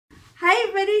Hi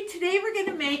everybody, today we're going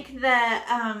to make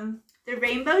the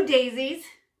rainbow daisies.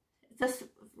 It's a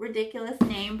ridiculous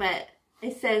name, but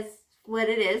it says what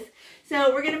it is.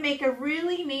 So we're going to make a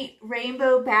really neat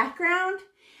rainbow background,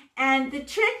 and the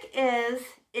trick is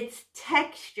it's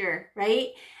texture, right?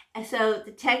 And so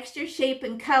the texture, shape,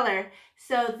 and color.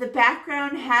 So the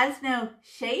background has no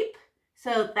shape,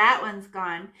 so that one's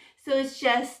gone. So it's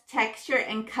just texture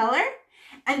and color.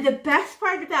 And the best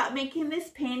part about making this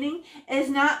painting is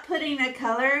not putting a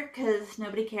color, because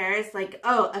nobody cares, like,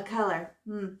 oh, a color,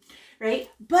 right?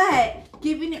 But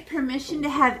giving it permission to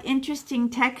have interesting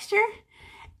texture,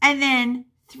 and then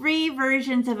 3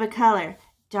 versions of a color: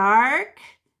 dark,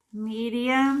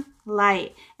 medium,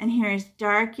 light. And here's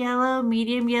dark yellow,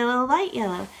 medium yellow, light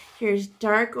yellow. Here's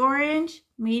dark orange,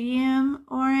 medium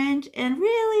orange, and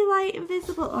really light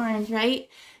invisible orange, right?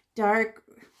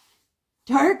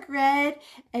 Dark red,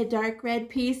 and dark red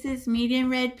pieces, medium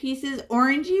red pieces,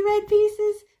 orangey red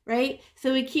pieces, right?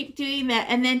 So we keep doing that.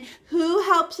 And then who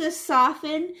helps us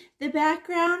soften the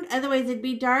background? Otherwise it'd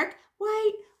be dark,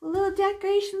 white, little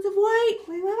decorations of white,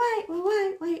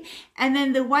 white. And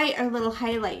then the white are little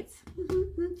highlights.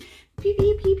 Pew,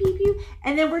 pew, pew, pew, pew.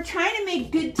 And then we're trying to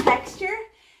make good texture.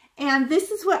 And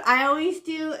this is what I always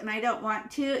do, and I don't want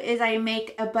to, is I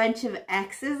make a bunch of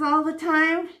X's all the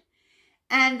time.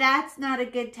 And that's not a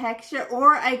good texture.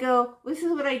 Or I go, this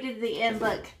is what I did at the end,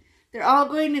 look. They're all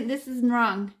going in, this is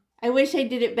wrong. I wish I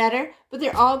did it better, but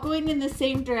they're all going in the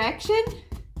same direction.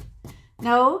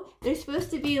 No, they're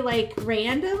supposed to be like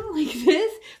random, like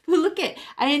this. But look at,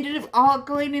 I ended up all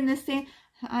going in the same,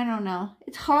 I don't know.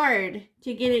 It's hard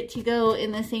to get it to go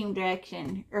in the same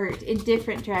direction or in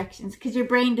different directions because your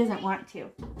brain doesn't want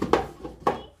to.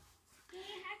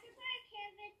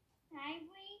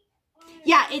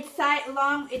 Yeah, it's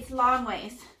long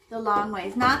ways. The long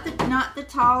ways. Not the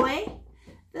tall way.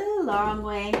 The long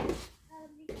way.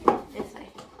 This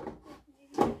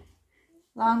way.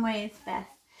 Long way is best.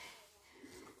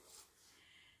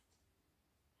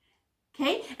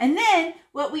 Okay, and then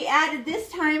what we added this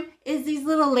time is these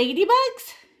little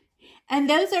ladybugs. And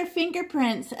those are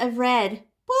fingerprints of red.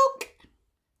 Boop.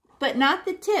 But not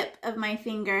the tip of my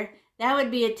finger. That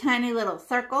would be a tiny little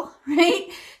circle,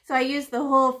 right? So I use the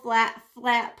whole flat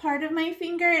part of my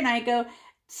finger, and I go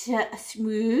to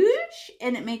smoosh,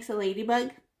 and it makes a ladybug.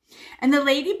 And the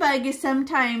ladybug is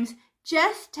sometimes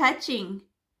just touching.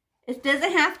 It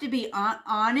doesn't have to be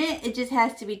on it. It just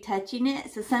has to be touching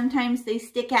it. So sometimes they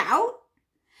stick out.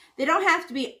 They don't have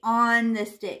to be on the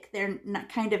stick. They're not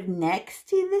kind of next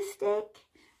to the stick.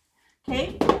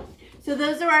 Okay? So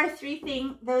those are our 3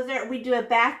 things. We do a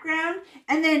background,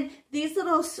 and then these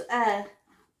little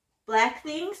black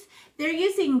things, they're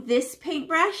using this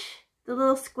paintbrush, the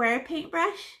little square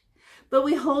paintbrush, but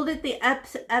we hold it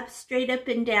straight up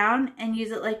and down and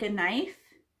use it like a knife.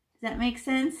 Does that make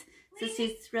sense? So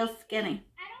it's real skinny.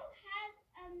 I don't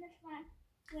have this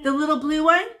one. The little blue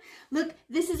one? Look,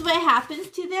 this is what happens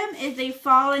to them is they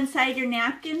fall inside your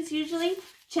napkins usually.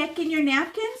 Check in your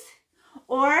napkins.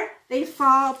 Or they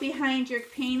fall behind your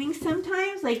painting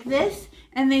sometimes, like this,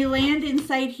 and they land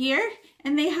inside here,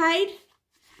 and they hide.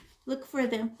 Look for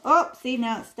them. Oh, see,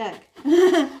 now it's stuck.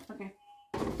 Okay.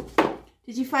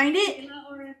 Did you find it? Yeah,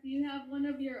 or if you have one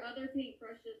of your other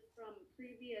paintbrushes from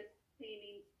previous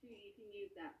paintings too, you can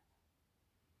use that.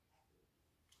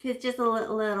 It's just a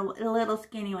little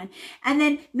skinny one. And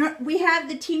then we have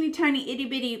the teeny tiny itty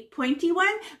bitty pointy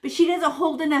one, but she doesn't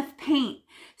hold enough paint.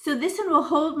 So this one will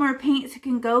hold more paint so it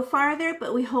can go farther,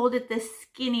 but we hold it this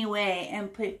skinny way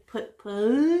and push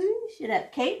it up,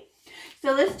 okay?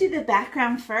 So let's do the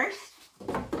background first.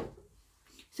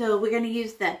 So we're going to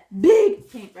use the big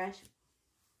paintbrush.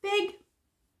 Big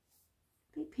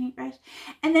paintbrush.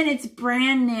 And then it's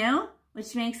brand new,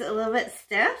 which makes it a little bit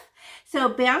stiff. So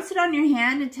bounce it on your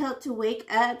hand until it to wake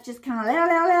up. Just kind of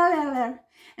And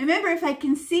remember, if I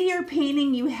can see your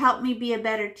painting, you help me be a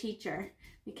better teacher,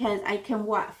 because I can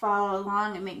follow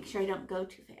along and make sure I don't go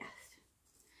too fast.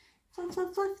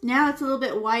 Fluff. Now it's a little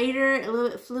bit whiter, a little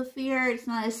bit fluffier. It's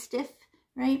not as stiff,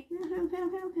 right?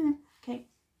 Okay.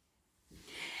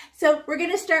 So we're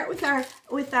gonna start we're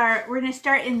gonna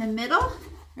start in the middle,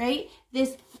 right?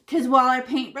 This, because while our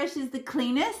paintbrush is the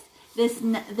cleanest,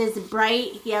 this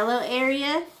bright yellow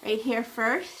area right here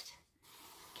first.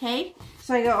 Okay,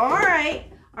 so I go, all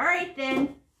right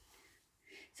then.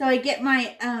 So I get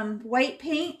my white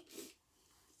paint,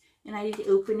 and I need to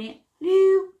open it.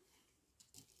 Blue.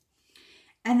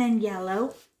 And then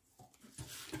yellow.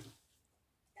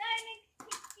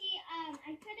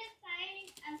 I couldn't find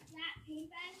a flat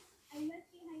paintbrush. I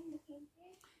looked behind the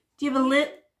painting. Do you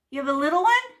have a little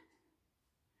one?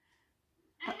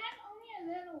 I have only a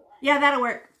little what? Yeah, that'll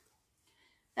work.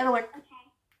 That'll work. Okay.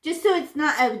 Just so it's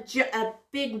not a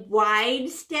big wide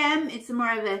stem, it's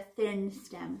more of a thin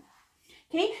stem.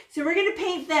 Okay, so we're gonna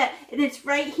paint that, and it's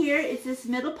right here, it's this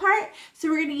middle part. So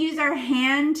we're gonna use our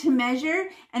hand to measure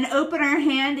and open our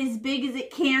hand as big as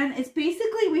it can. It's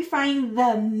basically, we find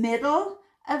the middle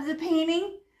of the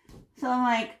painting. So I'm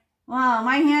like, wow,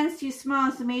 my hand's too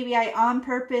small, so maybe I on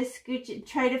purpose scooch it,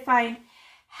 try to find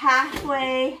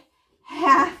halfway,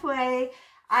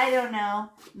 I don't know,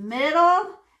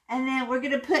 middle. And then we're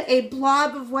gonna put a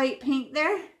blob of white paint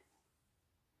there.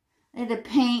 And to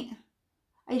paint,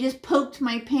 I just poked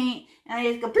my paint and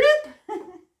I just go bloop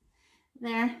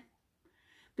there.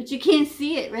 But you can't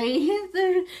see it,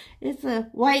 right? It's a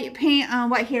white paint on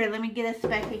white. Here, let me get a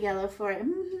speck of yellow for it.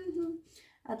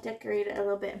 I'll decorate it a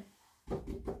little bit.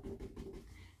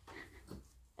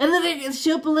 And then it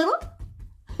show up a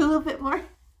little bit more.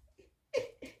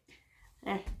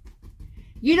 There.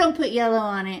 You don't put yellow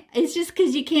on it. It's just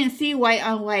because you can't see white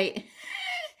on white.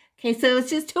 Okay, so it's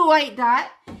just a white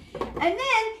dot. And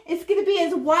then it's going to be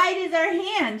as wide as our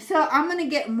hand. So I'm going to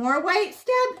get more white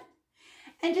stem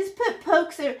and just put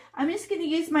pokes. I'm just going to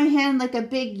use my hand like a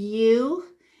big U.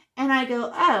 And I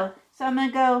go, oh. So I'm going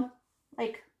to go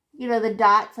like, you know, the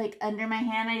dots like under my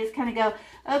hand. I just kind of go,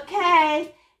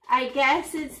 okay, I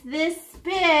guess it's this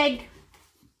big.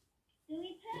 Do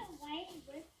we put white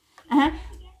with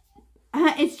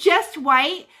it's just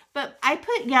white, but I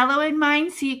put yellow in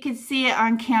mine so you can see it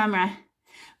on camera.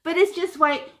 But it's just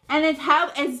white, and it's how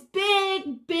as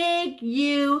big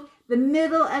U, the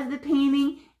middle of the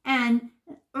painting, and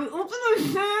I open my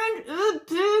hand,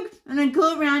 and I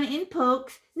go around in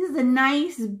pokes. This is a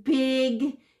nice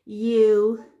big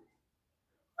U.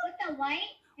 With the white?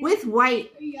 With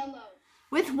white. Or yellow.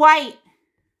 With white.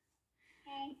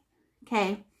 Okay.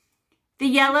 Okay. The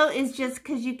yellow is just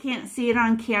because you can't see it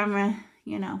on camera,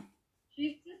 you know.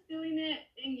 She's just doing it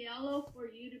in yellow for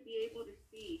you to be able to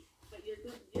see. But you're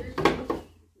going to use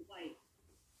white.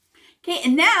 Okay,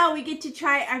 and now we get to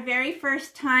try our very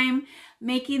first time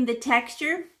making the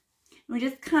texture. We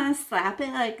just kind of slap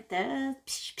it like this.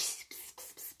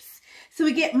 So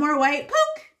we get more white,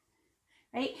 poke,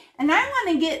 right? And I want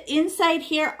to get inside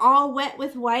here all wet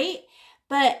with white,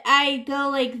 but I go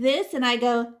like this and I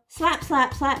go slap,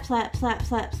 slap, slap, slap, slap,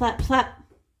 slap, slap, slap,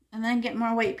 and then get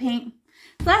more white paint.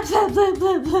 Slap, slap, slap,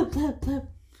 slap, slap, slap, slap,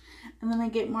 and then I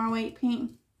get more white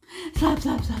paint. Slap,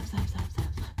 slap, slap, slap, slap,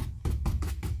 slap, slap.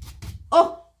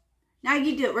 Oh, now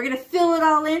you do it. We're going to fill it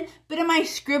all in. But am I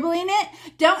scribbling it?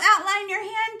 Don't outline your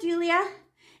hand, Julia.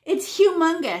 It's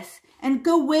humongous. And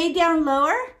go way down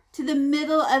lower to the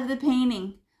middle of the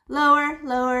painting. Lower,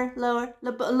 lower, lower,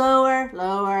 lower,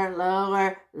 lower,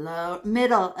 lower, lower,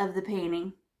 middle of the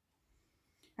painting.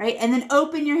 Right? And then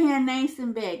open your hand nice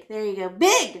and big. There you go.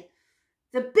 Big!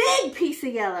 It's a big piece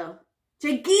of yellow.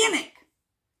 Gigantic.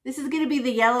 This is going to be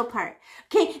the yellow part.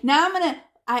 Okay, now I'm going to,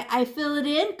 I fill it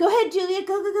in. Go ahead, Julia.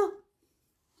 Go, go, go.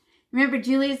 Remember,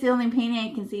 Julia's the only painting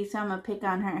I can see, so I'm going to pick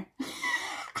on her.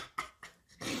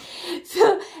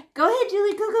 So, go ahead,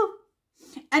 Julia. Go, go.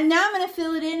 And now I'm going to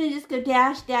fill it in and just go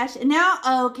dash, dash. And now,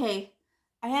 oh, okay.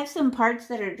 I have some parts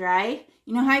that are dry.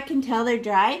 You know how I can tell they're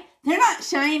dry? They're not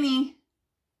shiny.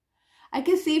 I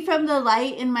can see from the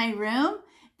light in my room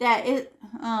that it,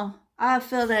 oh, I'll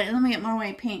fill that. Let me get more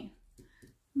white paint.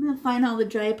 I'm going to find all the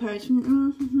dry parts.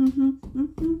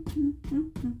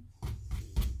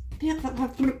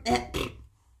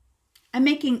 I'm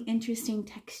making interesting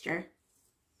texture.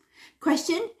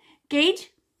 Question? Gage?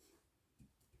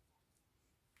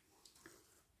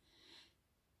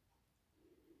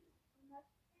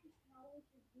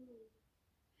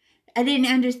 I didn't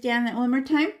understand that. One more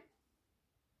time.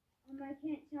 I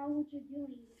can't tell what you're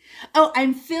doing. Oh,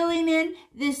 I'm filling in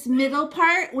this middle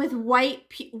part with white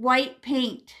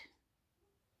paint.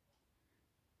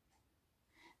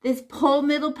 This whole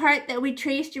middle part that we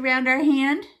traced around our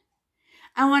hand,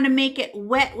 I want to make it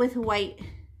wet with white.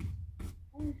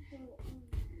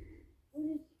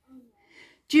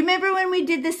 Do you remember when we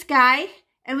did the sky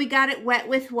and we got it wet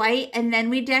with white and then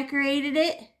we decorated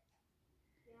it?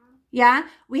 Yeah,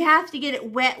 we have to get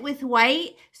it wet with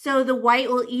white so the white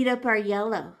will eat up our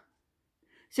yellow.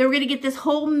 So we're going to get this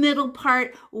whole middle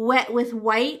part wet with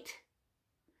white.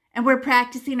 And we're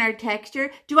practicing our texture.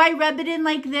 Do I rub it in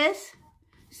like this?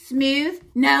 Smooth?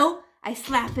 No, I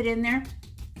slap it in there.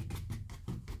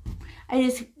 I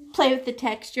just play with the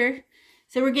texture.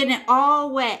 So we're getting it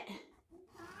all wet.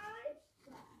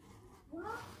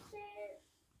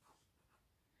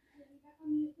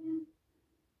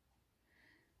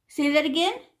 Say that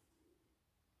again.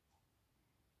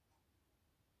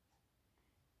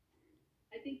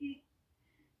 I think he...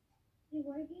 it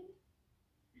working?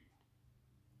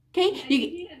 Okay, I think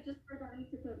he had just forgotten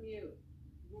to put mute.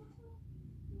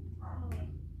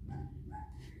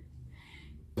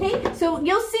 okay, so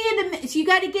you'll see in a minute. So you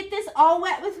got to get this all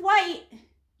wet with white.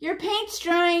 Your paint's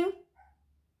drying.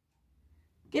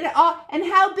 Get it all, and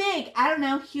how big? I don't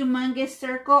know, humongous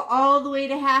circle all the way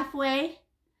to halfway.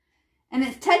 And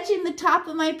it's touching the top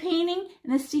of my painting,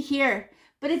 and it's to here.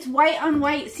 But it's white on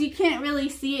white, so you can't really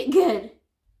see it good.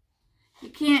 You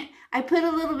can't, I put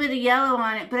a little bit of yellow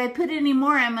on it, but I put any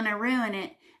more, I'm gonna ruin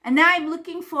it. And now I'm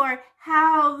looking for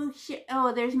how,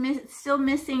 oh, there's still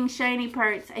missing shiny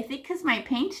parts. I think because my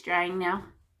paint's drying now.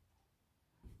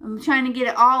 I'm trying to get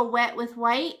it all wet with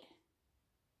white.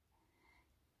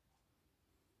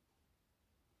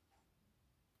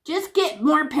 Just get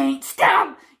more paint.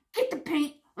 Stop! Get the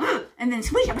paint. And then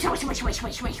swish, swish, swish, swish,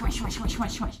 swish, swish, swish, swish, swish,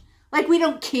 swish, swish. Like we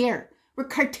don't care. We're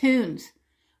cartoons.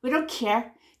 We don't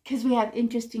care because we have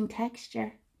interesting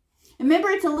texture. Remember,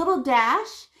 it's a little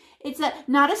dash. It's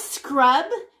not a scrub.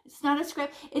 It's not a scrub.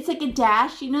 It's like a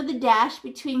dash. You know the dash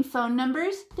between phone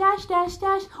numbers? Dash, dash,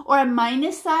 dash. Or a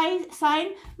minus sign.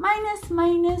 Minus,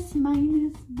 minus, minus,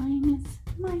 minus,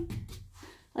 minus.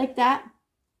 Like that.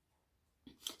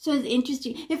 So it's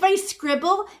interesting. If I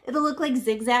scribble, it'll look like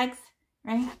zigzags,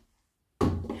 right?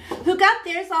 Who got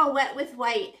theirs all wet with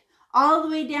white? All the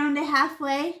way down to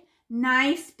halfway.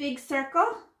 Nice big circle.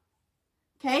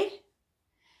 Okay?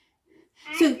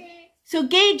 So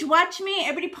Gage, watch me.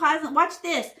 Everybody pause and watch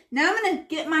this. Now I'm going to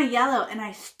get my yellow, and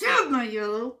I stab my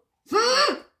yellow.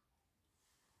 I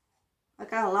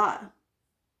got a lot.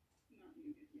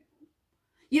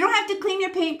 You don't have to clean your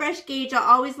paintbrush, Gage. I'll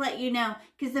always let you know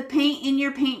because the paint in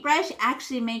your paintbrush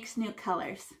actually makes new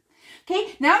colors.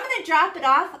 Okay, now I'm going to drop it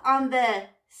off on the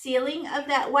ceiling of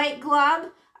that white glob.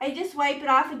 I just wipe it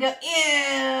off and go,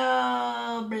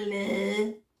 ew,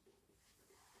 blah.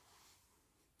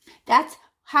 That's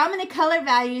how many color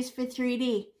values for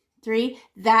 3D? 3.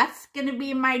 That's going to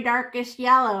be my darkest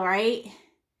yellow, right?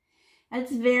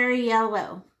 That's very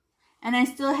yellow. And I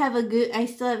still have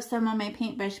some on my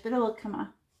paintbrush, but it will come off.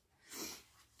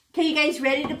 Okay, you guys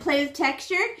ready to play with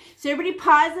texture? So everybody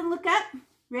pause and look up.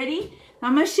 Ready?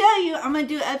 I'm going to show you. I'm going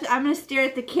to stare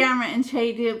at the camera and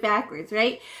try to do it backwards,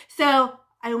 right? So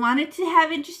I want it to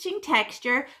have interesting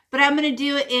texture, but I'm going to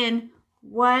do it in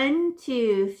 1,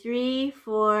 2, 3,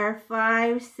 4,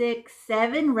 5, 6,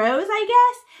 7 rows, I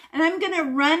guess. And I'm going to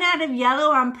run out of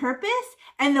yellow on purpose,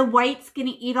 and the white's going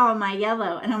to eat all my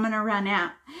yellow, and I'm going to run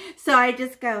out. So I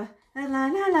just go, la, la,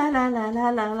 la, la, la, la, la,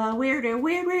 la, la, weird,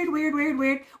 weird, weird, weird, weird,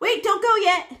 weird. Wait, don't go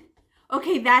yet.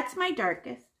 Okay, that's my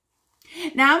darkest.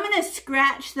 Now I'm going to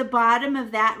scratch the bottom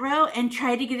of that row and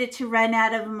try to get it to run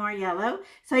out of more yellow.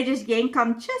 So I just yank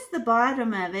on just the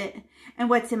bottom of it. And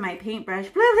what's in my paintbrush?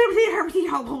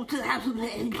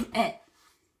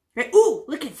 Right. Ooh,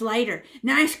 look, it's lighter.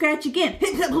 Now I scratch again.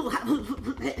 Ooh,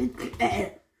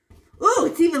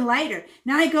 it's even lighter.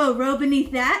 Now I go a row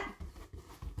beneath that.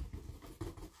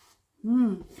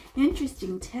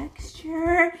 Interesting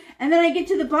texture. And then I get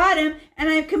to the bottom and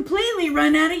I've completely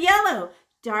run out of yellow.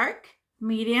 Dark,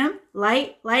 medium,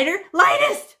 light, lighter,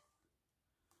 lightest.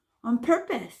 On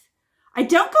purpose. I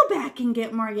don't go back and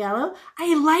get more yellow.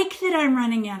 I like that I'm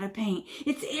running out of paint.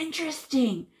 It's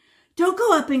interesting. Don't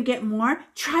go up and get more.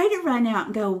 Try to run out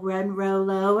and go one row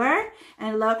lower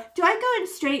and lower. Do I go in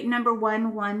straight number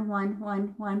 1, 1, 1,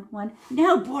 1, 1, 1?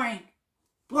 No, boring.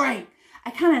 Boring.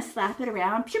 I kind of slap it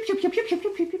around.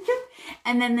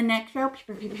 And then the next row,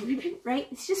 right?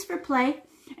 It's just for play.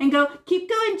 And go, keep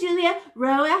going, Julia.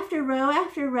 Row after row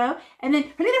after row. And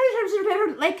then,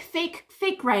 like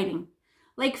fake writing.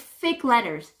 Like fake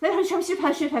letters. And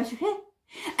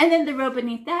then the row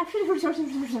beneath that,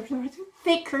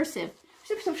 fake cursive.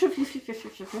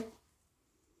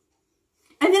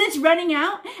 And then it's running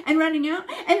out and running out.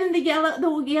 And then the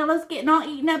yellow's getting all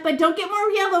eaten up. But don't get more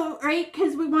yellow, right?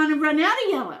 Because we want to run out of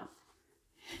yellow.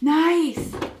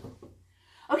 Nice.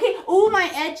 Okay, oh, my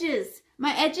edges.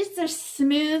 My edges are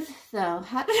smooth, though.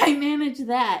 How did I manage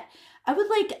that? I would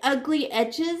like ugly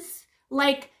edges.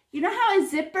 Like, you know how a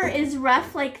zipper is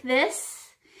rough like this?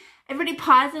 Everybody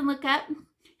pause and look up.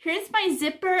 Here's my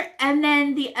zipper, and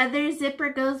then the other zipper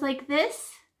goes like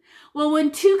this. Well,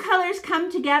 when two colors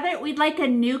come together, we'd like a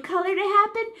new color to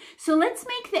happen. So let's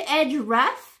make the edge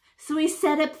rough so we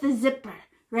set up the zipper,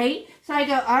 right? So I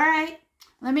go, all right,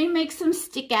 let me make some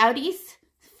stick-outies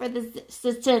for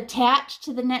to attach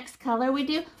to the next color we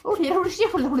do. Oh,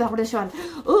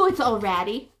 it's all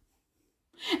ratty.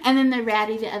 And then the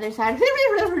ratty the other side.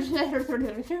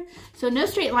 So no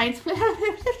straight lines.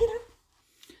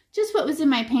 Just what was in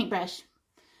my paintbrush.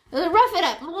 Rough it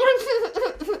up.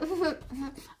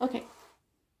 Okay.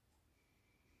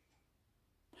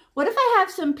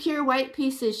 have some pure white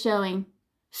pieces showing.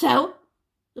 So,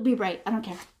 it'll be bright. I don't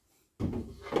care. Do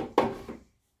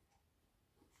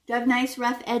you have nice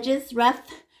rough edges? Rough,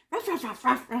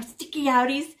 sticky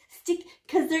outies.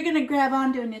 Because they're going to grab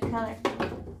onto a new color.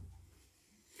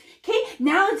 Okay,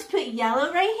 now let's put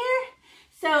yellow right here.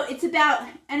 So it's about,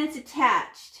 and it's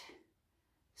attached.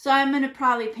 So I'm going to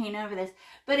probably paint over this.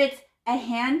 But it's a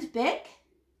hand bic,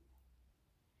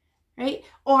 right?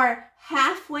 Or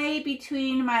halfway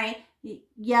between my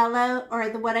yellow, or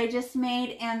what I just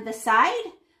made, and the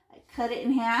side. I cut it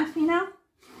in half, you know?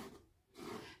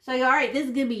 So I go, all right, this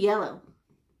is going to be yellow.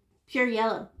 Pure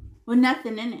yellow. With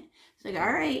nothing in it. So I go,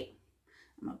 all right,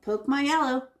 I'm going to poke my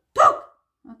yellow. Poke!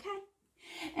 Okay.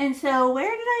 And so where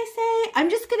did I say? I'm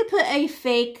just going to put a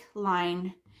fake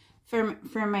line for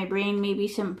my brain. Maybe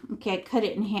some, okay, I cut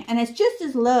it in half. And it's just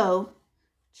as low,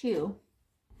 too.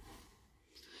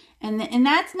 And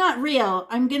that's not real.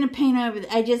 I'm going to paint over.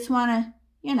 I just want to,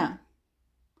 you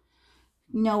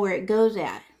know where it goes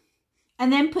at.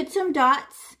 And then put some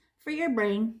dots for your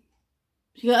brain.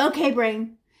 So you go, okay,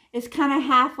 brain. It's kind of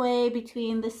halfway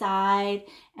between the side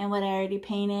and what I already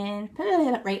painted. Put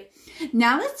it up right.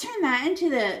 Now let's turn that into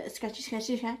the scratchy,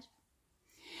 scratchy, scratch.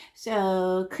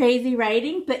 So crazy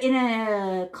writing, but in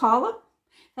a column.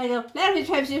 So I go, let me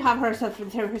try to have herself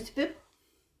with her spoon.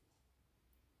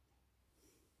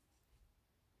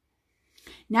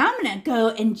 Now I'm going to go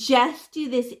and just do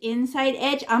this inside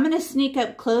edge. I'm going to sneak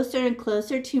up closer and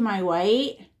closer to my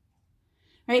white.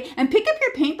 Right? And pick up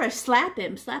your paintbrush, slap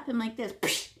him like this.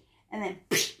 And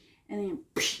then,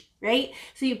 right?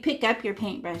 So you pick up your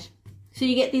paintbrush. So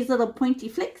you get these little pointy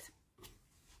flicks.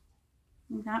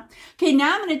 Okay,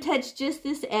 now I'm going to touch just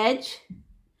this edge.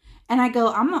 And I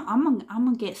go, I'm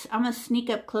gonna sneak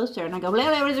up closer. And I go,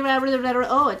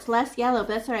 oh, it's less yellow, but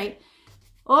that's all right.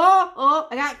 Oh,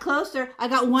 I got closer. I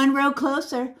got one row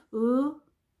closer. Ooh.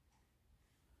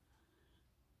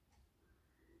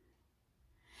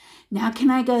 Now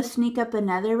can I go sneak up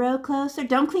another row closer?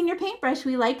 Don't clean your paintbrush.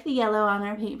 We like the yellow on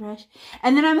our paintbrush.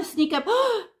 And then I'm going to sneak up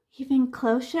even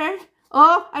closer.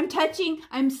 Oh,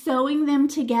 I'm sewing them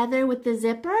together with the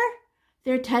zipper.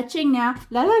 They're touching now.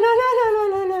 La la la la la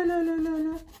la la la la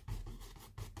la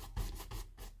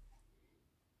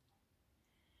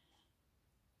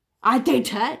la. They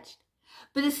touched.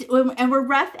 But and we're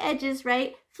rough edges,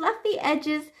 right? Fluffy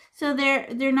edges, so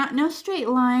they're not no straight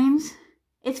lines.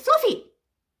 It's fluffy.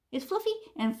 It's fluffy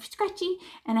and scratchy,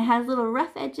 and it has little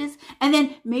rough edges. And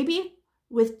then maybe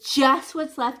with just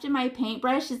what's left in my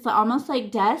paintbrush, it's almost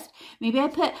like dust. Maybe I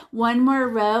put one more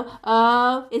row.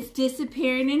 Oh, it's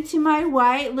disappearing into my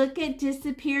white. Look at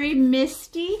disappearing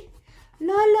misty.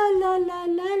 La la la la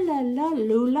la la la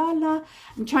la la.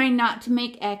 I'm trying not to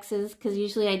make X's because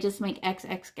usually I just make X.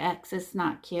 It's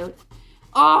not cute.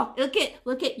 Oh, look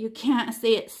at, you can't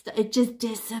see it. It just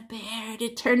disappeared.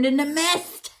 It turned into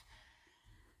mist.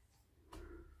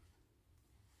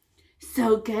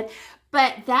 So good.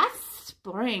 But that's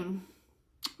boring.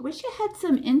 I wish it had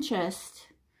some interest.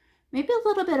 Maybe a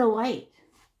little bit of white.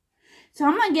 So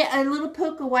I'm going to get a little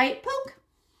poke of white. Poke.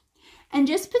 And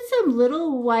just put some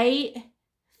little white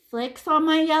flicks on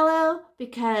my yellow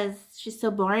because she's so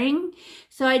boring.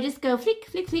 So I just go flick,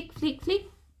 flick, flick, flick, flick.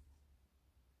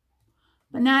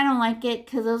 But now I don't like it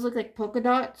because those look like polka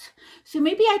dots. So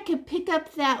maybe I could pick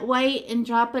up that white and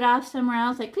drop it off somewhere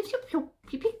else. Like pick it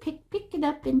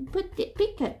up and put it,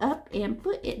 pick it up and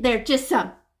put it there. Just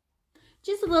a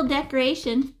little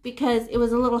decoration because it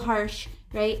was a little harsh,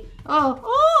 right?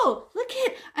 Oh, look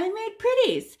at, I made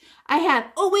pretties. I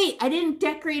have, oh wait, I didn't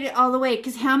decorate it all the way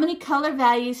because how many color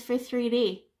values for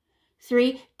 3D?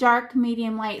 3, dark,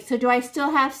 medium, light. So do I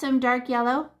still have some dark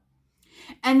yellow?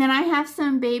 And then I have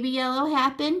some baby yellow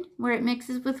happen where it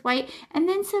mixes with white. And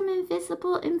then some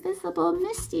invisible,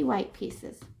 misty white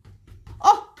pieces.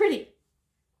 Oh, pretty.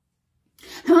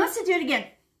 Who wants to do it again?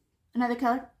 Another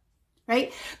color,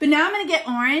 right? But now I'm going to get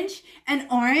orange. And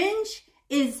orange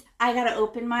is, I got to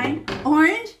open mine.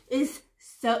 Orange is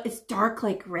it's dark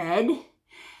like red.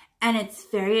 And it's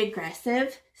very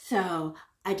aggressive. So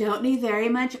I don't need very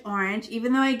much orange.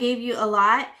 Even though I gave you a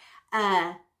lot,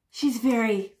 she's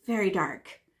very, very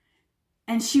dark.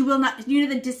 And she will not, you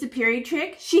know the disappearing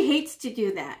trick? She hates to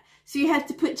do that. So you have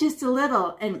to put just a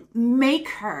little and make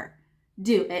her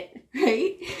do it,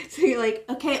 right? So you're like,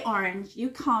 okay, orange, you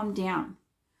calm down.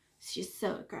 She's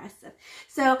so aggressive.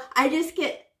 So I just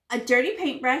get a dirty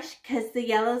paintbrush because the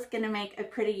yellow is going to make a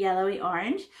pretty yellowy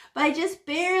orange. But I just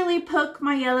barely poke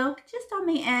my yellow just on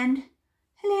the end.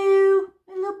 Hello,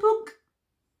 a little poke.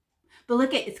 But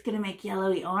look at, it's going to make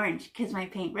yellowy orange because my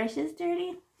paintbrush is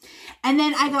dirty. And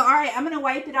then I go, all right, I'm going to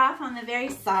wipe it off on the very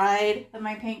side of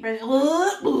my paintbrush.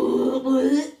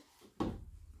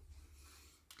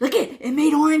 Look it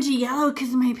made orangey yellow because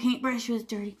my paintbrush was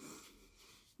dirty.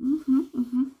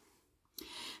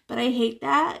 But I hate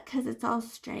that because it's all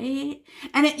straight.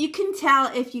 And you can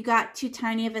tell if you got too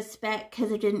tiny of a speck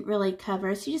because it didn't really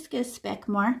cover. So you just get a speck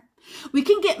more. We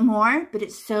can get more, but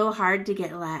it's so hard to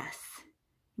get less.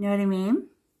 You know what I mean?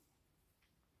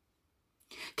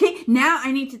 Okay, now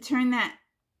I need to turn that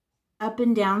up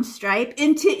and down stripe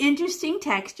into interesting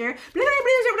texture.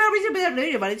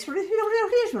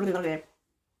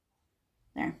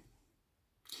 There.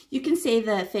 You can say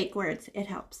the fake words. It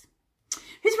helps.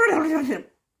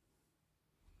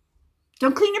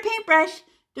 Don't clean your paintbrush.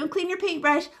 Don't clean your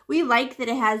paintbrush. We like that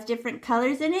it has different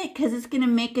colors in it because it's going to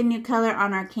make a new color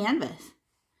on our canvas.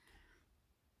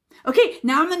 Okay,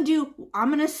 now I'm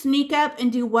going to sneak up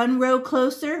and do one row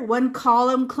closer, one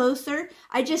column closer.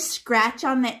 I just scratch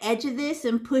on the edge of this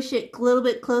and push it a little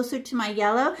bit closer to my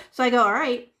yellow. So I go, all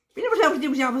right. Ooh,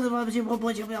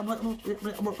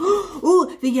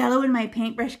 the yellow in my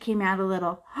paintbrush came out a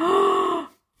little.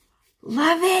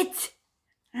 Love it.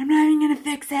 I'm not even going to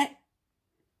fix it.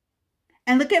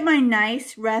 And look at my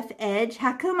nice rough edge.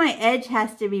 How come my edge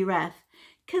has to be rough?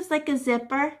 Because like a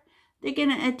zipper, they're going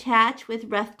to attach with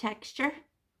rough texture.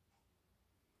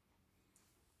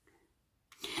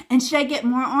 And should I get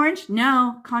more orange?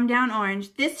 No, calm down,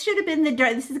 orange. This should have been the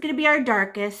dark. This is going to be our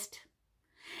darkest.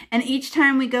 And each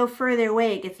time we go further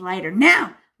away, it gets lighter.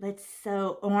 Now, let's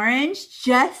sew orange,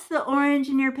 just the orange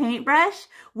in your paintbrush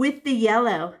with the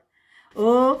yellow.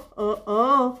 Oh, oh,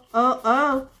 oh, oh,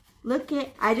 oh. Look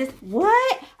at, I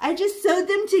just sewed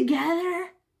them together.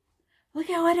 Look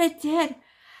at what it did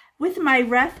with my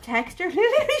rough texture.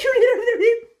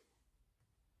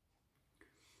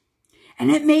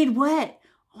 And it made what?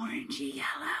 Orangey yellow.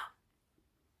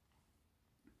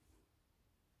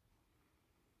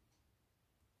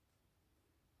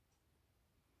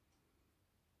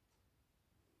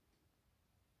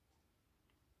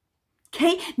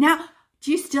 Okay, now,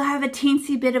 do you still have a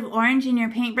teensy bit of orange in your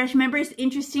paintbrush? Remember, it's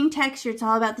interesting texture. It's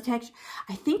all about the texture.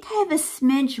 I think I have a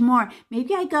smidge more.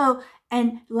 Maybe I go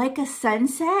and, like a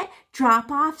sunset,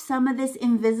 drop off some of this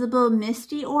invisible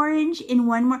misty orange in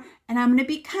one more. And I'm going to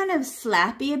be kind of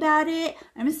slappy about it.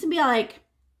 I'm just going to be like,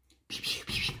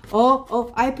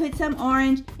 oh, I put some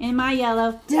orange in my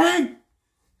yellow. Done.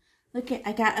 Look at,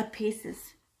 I got a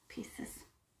pieces.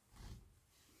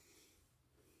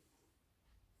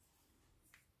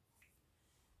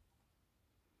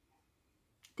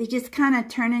 They just kind of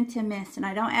turn into mist, and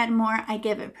I don't add more. I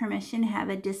give it permission to have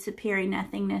a disappearing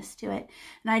nothingness to it.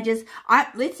 And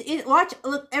watch,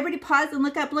 look, everybody pause and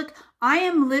look up. Look, I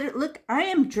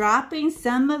am dropping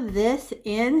some of this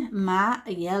in my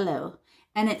yellow.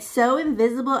 And it's so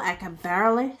invisible I can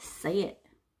barely see it.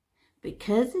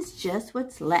 Because it's just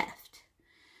what's left.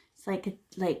 It's like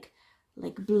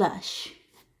blush.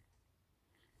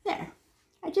 There.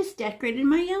 I just decorated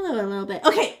my yellow a little bit.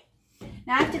 Okay.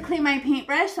 Now I have to clean my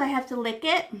paintbrush, so I have to lick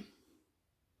it.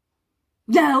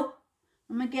 No,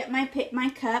 I'm gonna get my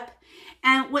cup.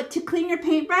 And to clean your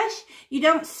paintbrush, you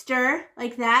don't stir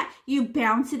like that. You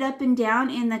bounce it up and down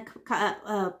in the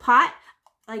pot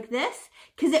like this,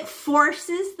 because it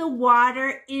forces the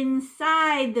water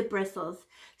inside the bristles.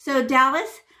 So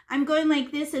Dallas, I'm going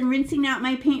like this and rinsing out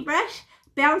my paintbrush,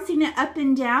 bouncing it up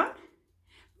and down,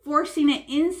 forcing it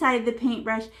inside the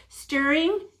paintbrush.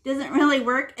 Stirring doesn't really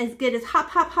work as good as hop,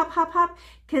 hop, hop, hop, hop,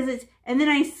 because it's, and then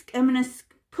I'm going to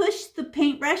push the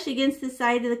paintbrush against the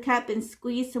side of the cup and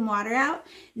squeeze some water out.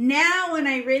 Now when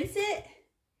I rinse it,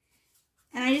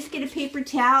 and I just get a paper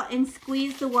towel and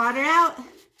squeeze the water out,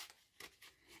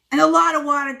 and a lot of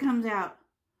water comes out.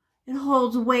 It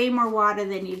holds way more water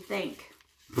than you think.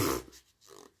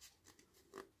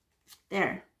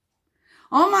 There.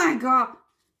 Oh my God.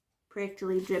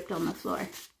 Practically dripped on the floor.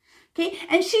 Okay,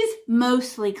 and she's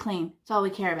mostly clean. That's all we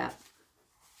care about.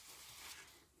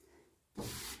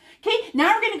 Okay,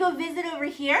 now we're gonna go visit over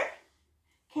here.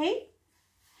 Okay,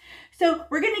 so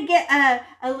we're gonna get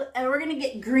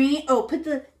green. Oh,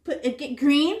 get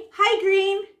green. Hi,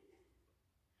 green.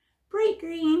 Bright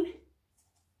green.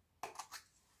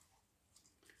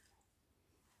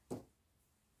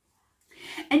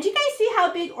 And do you guys see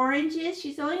how big orange is?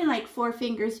 She's only like 4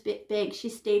 fingers big. She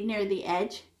stayed near the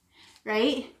edge,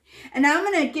 right? And now I'm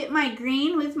going to get my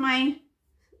green with my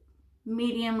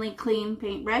mediumly clean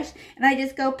paintbrush. And I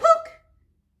just go poke.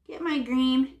 Get my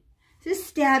green. Just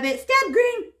stab it. Stab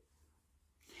green.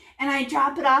 And I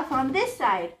drop it off on this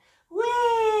side.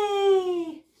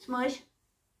 Way. Smush.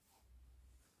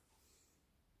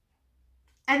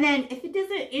 And then if it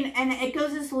doesn't, and it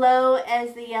goes as low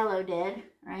as the yellow did,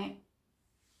 right?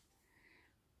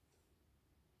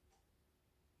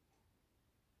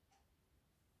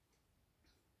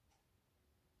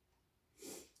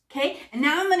 Okay, and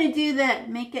now I'm going to do the,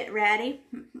 make it ratty.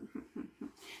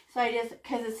 So I just,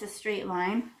 because it's a straight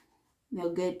line, no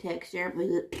good texture.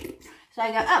 So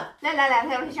I go, oh, la la la,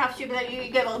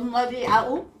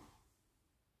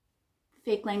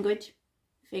 fake language,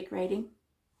 fake writing.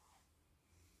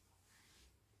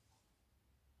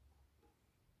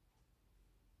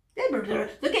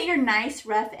 Look at your nice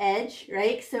rough edge,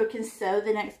 right? So it can sew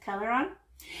the next color on.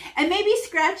 And maybe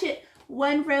scratch it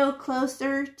one row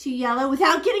closer to yellow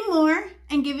without getting more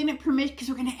and giving it permission, because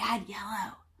we're going to add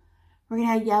yellow. We're going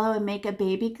to add yellow and make a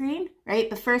baby green, right?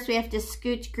 But first we have to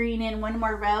scooch green in one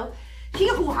more row.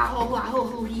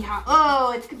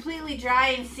 Oh, it's completely dry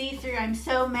and see-through. I'm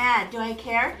so mad. Do I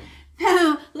care?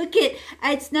 No, look it.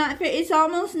 It's not fair. It's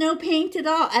almost no paint at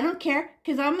all. I don't care,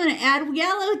 because I'm going to add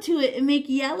yellow to it and make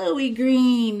yellowy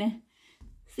green.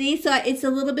 See, so it's a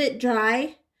little bit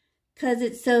dry because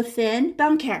it's so thin. But I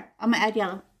don't care. I'm going to add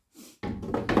yellow.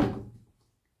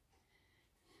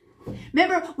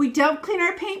 Remember, we don't clean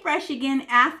our paintbrush again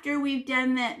after we've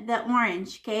done the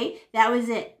orange, okay? That was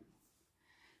it.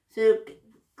 So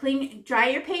dry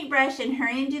your paintbrush and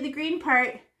hurry and do the green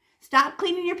part. Stop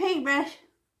cleaning your paintbrush.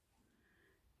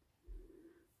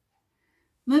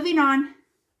 Moving on.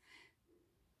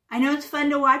 I know it's fun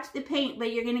to watch the paint,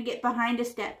 but you're going to get behind a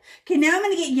step. Okay, now I'm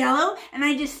going to get yellow, and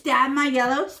I just stab my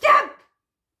yellow. Stab!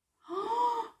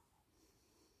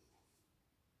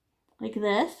 Like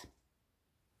this.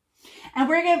 And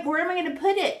where am I going to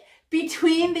put it?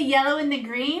 Between the yellow and the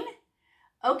green?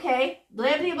 Okay.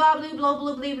 Blah, blah, blah, blah, blah,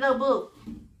 blah, blah, blah, blah.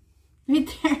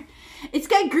 Right there. It's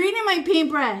got green in my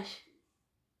paintbrush.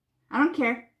 I don't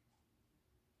care.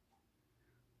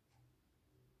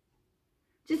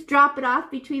 Just drop it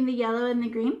off between the yellow and the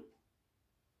green.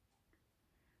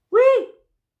 Whee!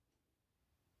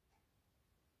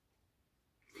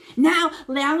 Now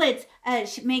let's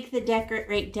make the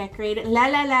decorate it, la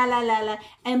la la la la la,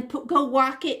 and go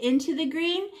walk it into the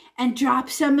green and drop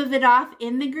some of it off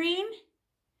in the green,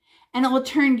 and it will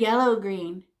turn yellow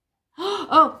green.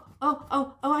 Oh!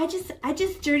 I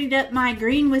just dirtied up my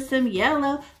green with some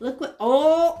yellow. Look what!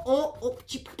 Oh!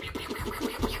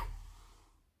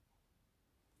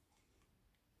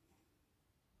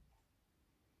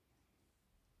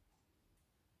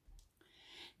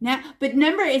 Now, but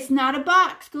remember, it's not a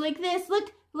box. Go like this.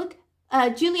 Look,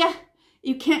 Julia,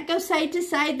 you can't go side to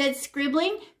side. That's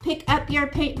scribbling. Pick up your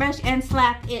paintbrush and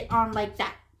slap it on like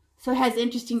that. So it has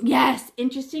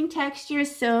interesting texture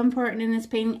is so important in this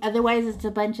painting. Otherwise, it's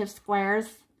a bunch of squares,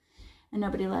 and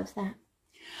nobody loves that.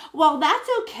 Well, that's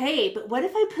okay, but what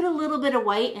if I put a little bit of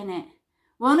white in it?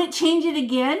 Won't it change it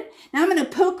again? Now I'm going to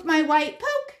poke my white.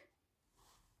 Poke.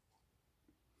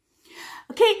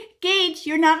 Okay, Gage,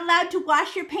 you're not allowed to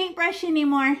wash your paintbrush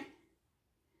anymore.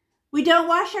 We don't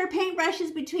wash our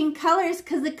paintbrushes between colors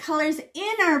because the colors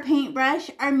in our paintbrush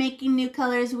are making new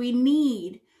colors we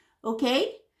need.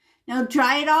 Okay? Now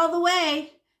dry it all the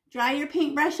way. Dry your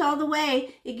paintbrush all the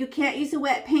way. You can't use a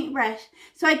wet paintbrush.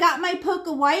 So I got my poke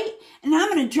of white, and I'm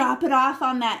going to drop it off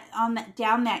on that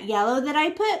down that yellow that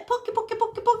I put. Poke, poke,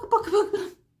 poke, poke, poke,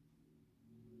 poke.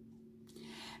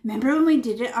 Remember when we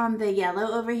did it on the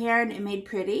yellow over here and it made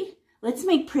pretty? Let's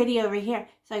make pretty over here.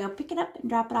 So I go pick it up and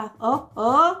drop it off.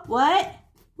 Oh, what?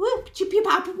 Whoop, chip,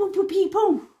 pop, boom, boom, boom,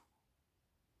 boom.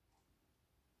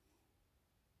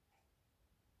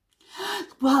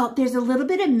 Well, there's a little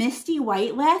bit of misty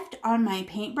white left on my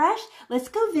paintbrush. Let's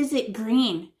go visit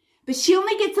green. But she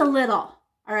only gets a little,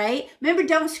 all right? Remember,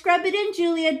 don't scrub it in,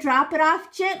 Julia. Drop it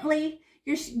off gently.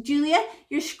 Julia,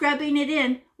 you're scrubbing it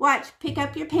in. Watch, pick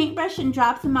up your paintbrush and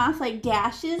drop them off like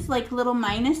dashes, like little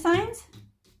minus signs.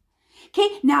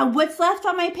 Okay, now what's left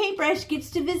on my paintbrush gets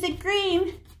to visit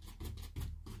green.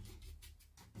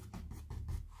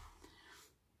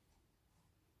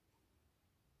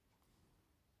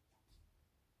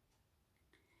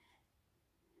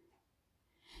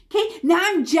 Okay, now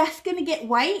I'm just going to get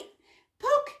white.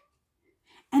 Poke.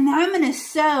 And now I'm going to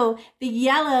sew the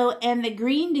yellow and the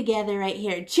green together right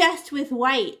here, just with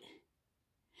white.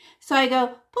 So I go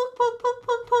poke, poke, poke,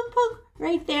 poke, poke, poke,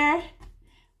 right there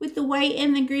with the white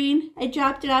and the green. I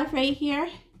dropped it off right here.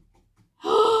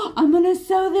 Oh, I'm going to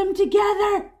sew them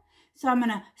together. So I'm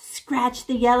going to scratch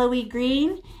the yellowy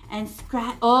green and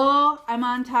scratch. Oh, I'm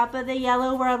on top of the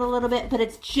yellow world a little bit, but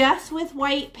it's just with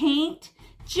white paint,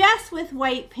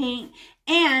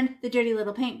 and the dirty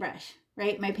little paintbrush.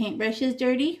 Right? My paintbrush is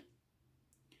dirty.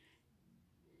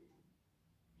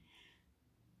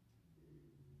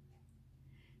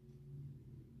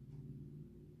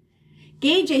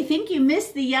 Gage, I think you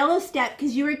missed the yellow step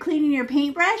because you were cleaning your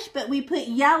paintbrush, but we put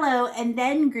yellow and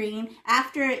then green.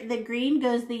 After the green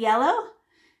goes the yellow.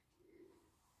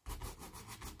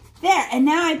 There, and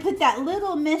now I put that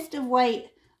little mist of white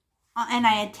and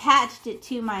I attached it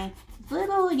to my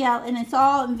little yellow, and it's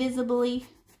all invisibly.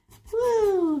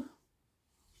 Woo!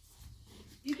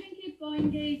 You can keep going,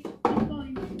 Gage. Keep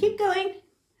going. Keep going.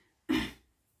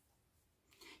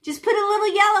 Just put a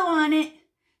little yellow on it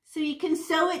so you can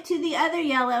sew it to the other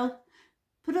yellow.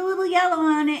 Put a little yellow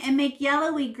on it and make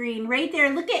yellowy green right there.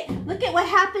 Look at what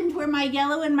happened where my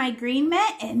yellow and my green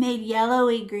met. It made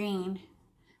yellowy green.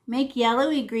 Make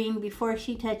yellowy green before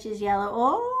she touches yellow.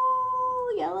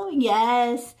 Oh, yellow,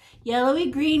 yes.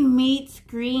 Yellowy green meets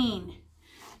green.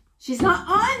 She's not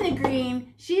on the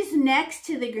green. She's next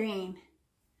to the green.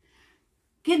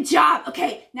 Good job.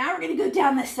 Okay, now we're going to go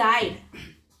down the side.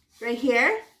 Right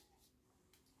here.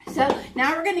 So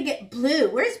now we're going to get blue.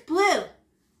 Where's blue?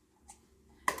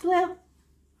 Blue.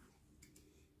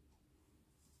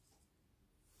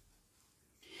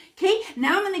 Okay,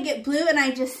 now I'm going to get blue and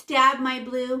I just stab my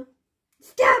blue.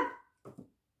 Stab!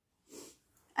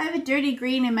 I have a dirty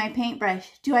green in my paintbrush.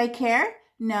 Do I care?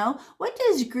 No. What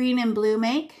does green and blue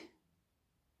make?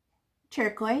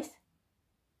 Turquoise.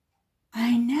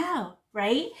 I know,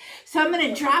 right? So I'm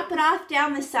going to drop it off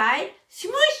down the side.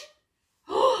 Smoosh!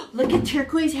 Oh, look at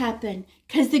turquoise happen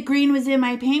because the green was in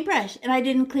my paintbrush and I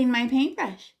didn't clean my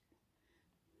paintbrush.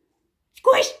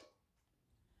 Squish!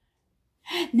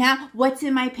 Now, what's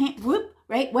in my paint? Whoop,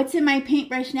 right? What's in my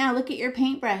paintbrush now? Look at your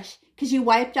paintbrush because you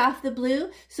wiped off the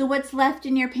blue. So what's left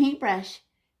in your paintbrush?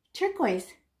 Turquoise.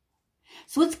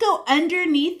 So let's go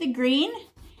underneath the green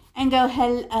and go,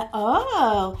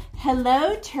 hello,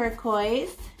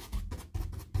 turquoise.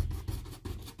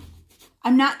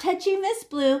 I'm not touching this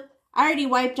blue. I already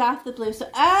wiped off the blue. So,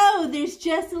 oh, there's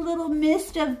just a little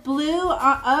mist of blue.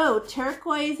 Oh,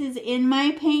 turquoise is in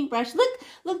my paintbrush.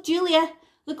 Look, Julia.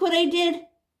 Look what I did.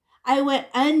 I went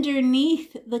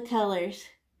underneath the colors.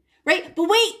 Right? But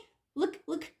wait.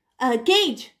 Look.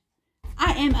 Gage.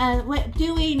 I am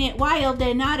doing it wild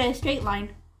and not a straight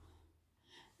line.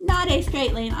 Not a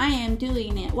straight line. I am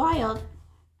doing it wild.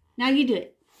 Now you do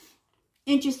it.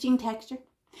 Interesting texture.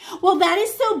 Well, that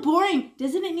is so boring.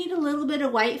 Doesn't it need a little bit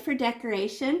of white for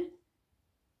decoration?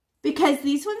 Because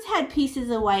these ones had pieces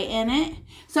of white in it.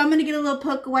 So I'm going to get a little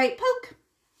poke of white, poke,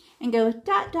 and go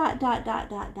dot, dot, dot, dot,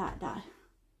 dot, dot, dot.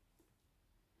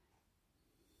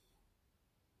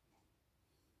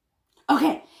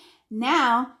 Okay,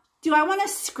 now, do I want to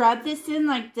scrub this in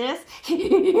like this?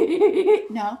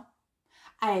 No.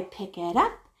 I pick it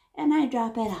up and I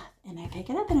drop it off. And I pick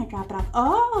it up and I drop it off.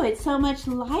 Oh, it's so much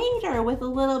lighter with a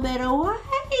little bit of white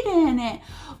in it.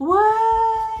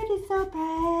 What? It's so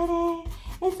pretty.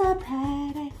 It's so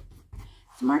pretty.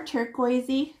 It's more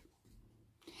turquoisey.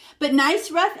 But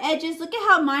nice rough edges. Look at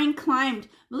how mine climbed.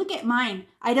 Look at mine.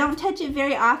 I don't touch it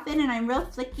very often and I'm real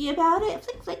flicky about it.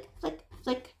 Flick, flick, flick,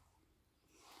 flick.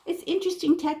 It's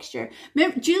interesting texture.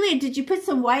 Remember, Julia, did you put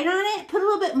some white on it? Put a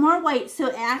little bit more white so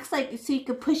it acts like, so you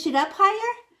could push it up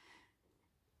higher.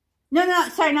 No,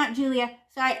 sorry, not Julia.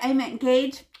 Sorry, I meant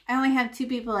Gage. I only have 2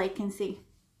 people I can see.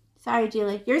 Sorry,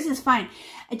 Julia. Yours is fine.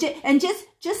 And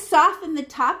just soften the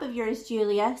top of yours,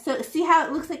 Julia. So see how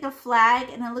it looks like a flag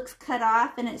and it looks cut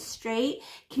off and it's straight?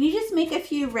 Can you just make a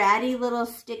few ratty little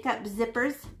stick-up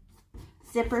zippers?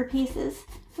 Zipper pieces?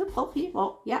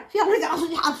 Oh, yeah.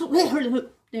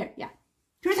 There, yeah.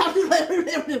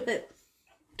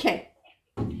 Okay.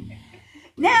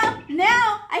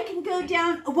 Now I can go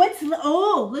down.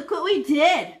 Oh, look what we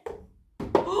did.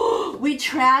 Oh, we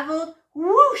traveled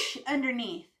whoosh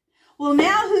underneath. Well,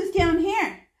 now who's down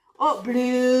here? Oh,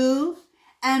 blue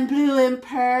and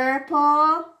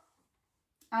purple.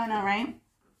 I know, right?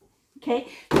 Okay,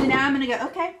 so now I'm going to go,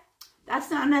 okay, that's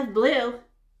not enough blue.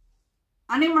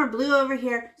 I need more blue over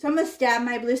here. So I'm going to stab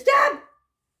my blue. Stab!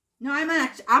 No, I'm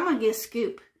going to get a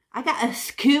scoop. I got a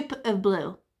scoop of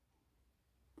blue.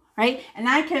 Right? And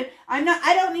I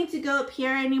don't need to go up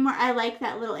here anymore. I like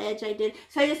that little edge I did.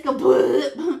 So I just go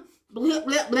blip, blip,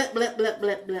 blip, blip, blip, blip,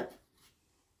 blip, blip.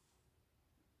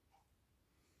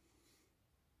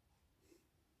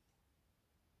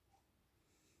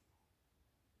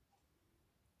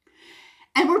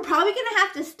 And we're probably going to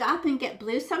have to stop and get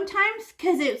blue sometimes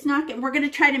because it's not, we're going to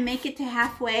try to make it to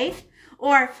halfway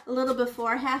or a little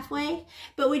before halfway.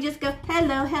 But we just go,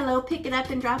 hello, hello, pick it up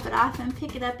and drop it off and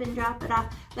pick it up and drop it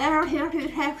off.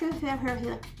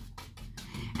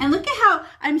 And look at how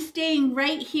I'm staying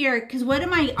right here because what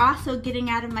am I also getting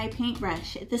out of my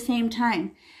paintbrush at the same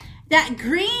time? that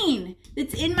green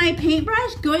that's in my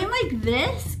paintbrush going like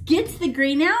this gets the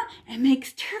green out and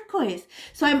makes turquoise.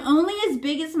 So I'm only as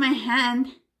big as my hand,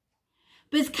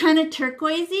 but it's kind of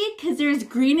turquoisey because there's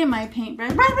green in my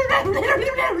paintbrush.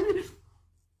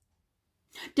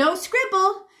 Don't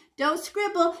scribble. Don't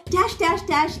scribble. Dash, dash,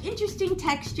 dash. Interesting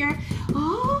texture.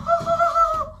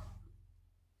 Oh,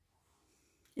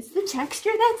 it's the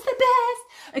texture that's the best.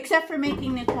 Except for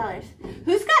making new colors.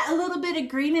 Who's got a little bit of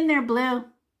green in their blue?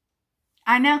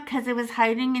 I know, because it was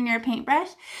hiding in your paintbrush.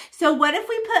 So what if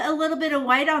we put a little bit of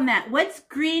white on that? What's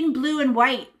green, blue, and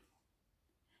white?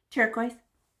 Turquoise.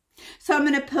 So I'm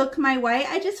going to poke my white.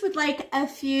 I just would like a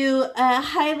few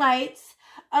highlights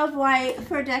of white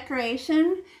for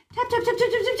decoration. Tap, tap, tap, tap,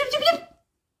 tap, tap, tap, tap.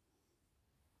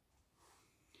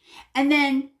 And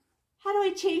then, how do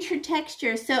I change her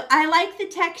texture? So I like the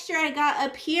texture I got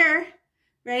up here,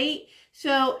 right?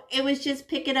 So it was just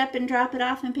pick it up and drop it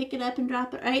off and pick it up and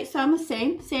drop it, right? So I'm the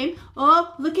same.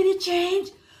 Oh, look at it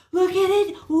change. Look at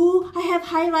it. Ooh, I have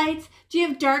highlights. Do you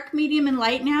have dark, medium, and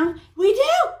light now? We do.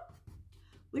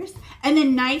 And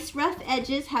then nice rough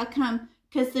edges. How come?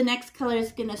 Because the next color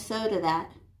is going to sew to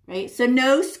that, right? So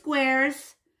no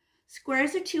squares.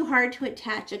 Squares are too hard to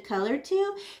attach a color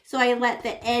to. So I let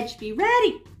the edge be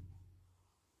ready.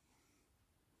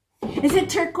 Is it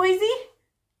turquoisey?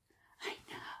 I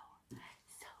know.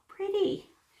 So pretty.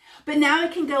 But now I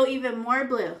can go even more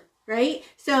blue, right?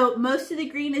 So most of the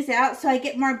green is out. So I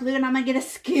get more blue and I'm going to get a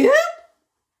scoop.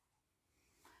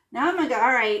 Now I'm going to go,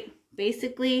 all right.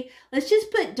 Basically, let's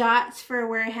just put dots for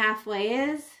where halfway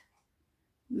is.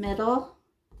 Middle.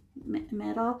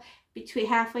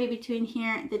 Halfway between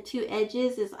here, the two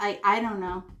edges is, I don't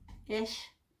know, ish.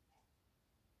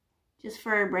 Just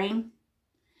for our brain.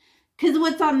 Because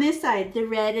what's on this side? The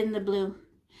red and the blue.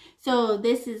 So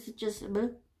this is just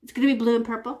blue. It's going to be blue and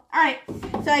purple. All right.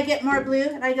 So I get more blue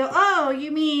and I go, oh, you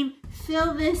mean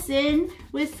fill this in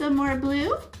with some more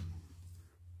blue?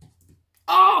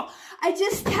 Oh, I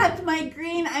just tapped my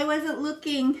green. I wasn't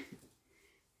looking.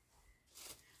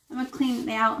 I'm going to clean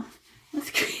it out.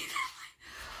 Let's clean it out.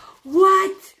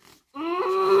 What?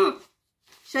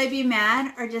 Should I be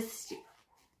mad or just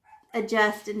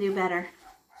adjust and do better?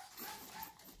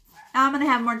 I'm going to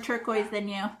have more turquoise than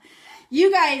you.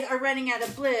 You guys are running out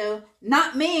of blue.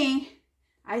 Not me.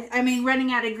 I mean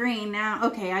running out of green now.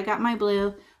 Okay, I got my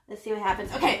blue. Let's see what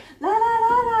happens. Okay. La la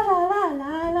la la la la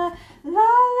la la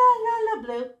la la la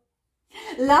blue.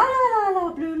 La la la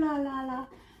la blue la la la.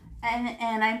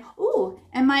 And I'm, ooh,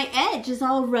 and my edge is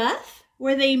all rough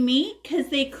where they meet because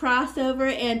they cross over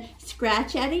and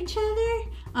scratch at each other.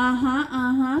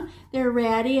 They're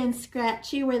ratty and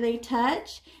scratchy where they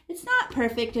touch. It's not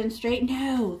perfect and straight.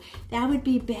 No, that would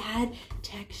be bad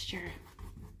texture.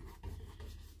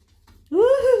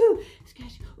 Ooh,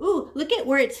 scratch. Ooh, look at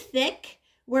where it's thick.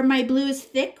 Where my blue is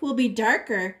thick will be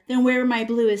darker than where my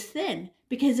blue is thin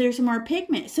because there's more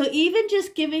pigment. So even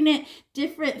just giving it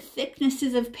different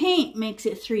thicknesses of paint makes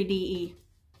it 3D-y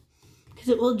because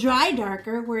it will dry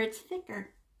darker where it's thicker.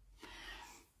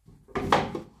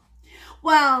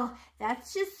 Well,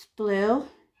 that's just blue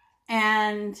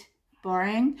and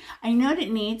boring. I know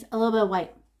it needs a little bit of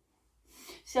white.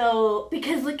 So,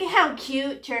 because look at how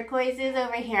cute turquoise is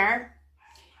over here.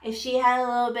 If she had a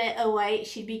little bit of white,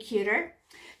 she'd be cuter.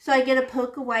 So I get a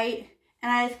poke of white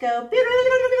and I just go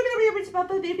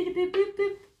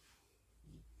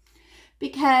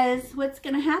because what's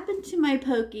going to happen to my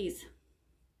pokies?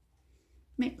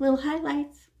 Make little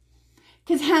highlights.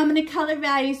 Because how many color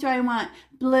values do I want?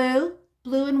 Blue,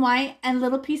 blue and white, and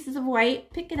little pieces of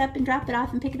white. Pick it up and drop it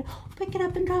off and pick it up. Pick it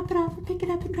up and drop it off and pick it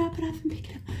up and drop it off and pick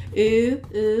it up. Ooh,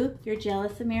 ooh, you're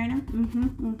jealous of Myrna?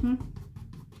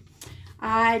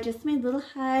 I just made little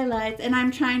highlights and I'm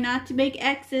trying not to make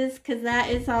X's because that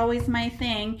is always my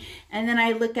thing. And then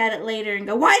I look at it later and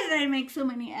go, why did I make so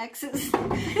many X's? I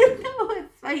don't know.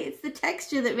 It's the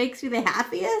texture that makes me the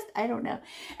happiest. I don't know.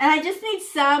 And I just need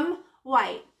some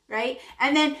white, right?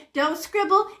 And then don't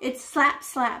scribble. It's slap,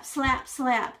 slap, slap,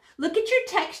 slap. Look at your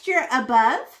texture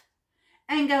above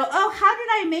and go, oh, how did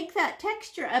I make that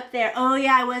texture up there? Oh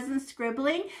yeah, I wasn't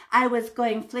scribbling. I was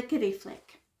going flickety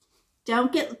flick.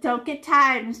 Don't get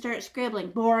tired and start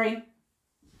scribbling. Boring.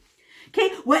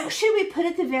 Okay, what should we put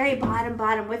at the very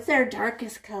bottom? What's our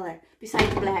darkest color?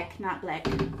 Besides black, not black.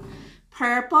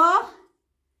 Purple.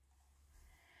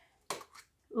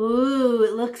 Ooh,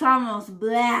 it looks almost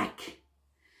black.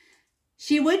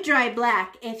 She would dry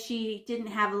black if she didn't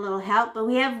have a little help, but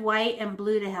we have white and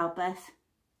blue to help us.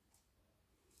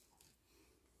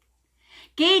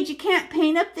 Gage, you can't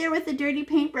paint up there with a dirty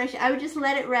paintbrush. I would just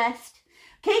let it rest.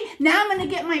 Okay, now I'm going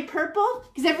to get my purple,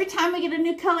 because every time we get a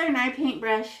new color in our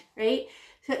paintbrush, right?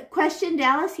 So, question,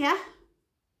 Dallas, yeah?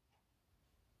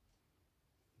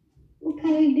 What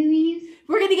color do we use?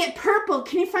 We're going to get purple.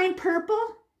 Can you find purple?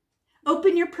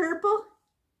 Open your purple.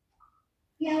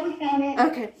 Yeah, we found it.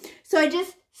 Okay, so I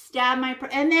just stab my,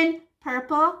 and then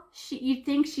purple, you'd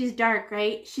think she's dark,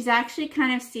 right? She's actually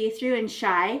kind of see-through and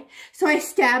shy. So I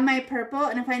stab my purple,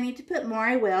 and if I need to put more,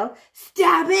 I will.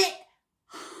 Stab it!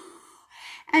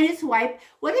 And just wipe.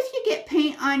 What if you get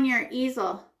paint on your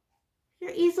easel?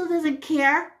 Your easel doesn't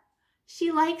care. She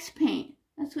likes paint.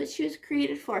 That's what she was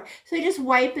created for. So I just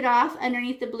wipe it off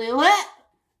underneath the blue. What?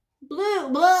 Blue,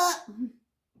 blah.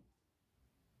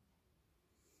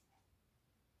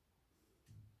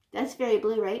 That's very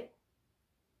blue, right?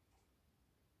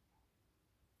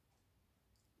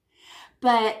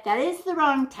 But that is the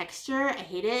wrong texture. I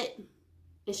hate it.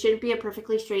 It shouldn't be a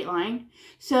perfectly straight line.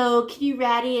 So can you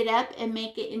ratty it up and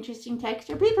make it interesting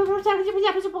texture? Ooh,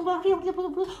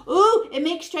 it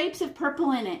makes stripes of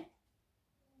purple in it.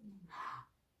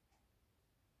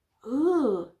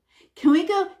 Ooh. Can we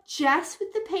go just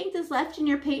with the paint that's left in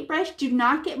your paintbrush? Do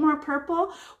not get more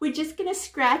purple. We're just going to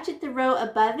scratch at the row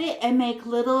above it and make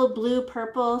little blue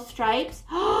purple stripes.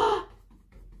 I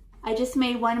just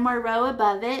made one more row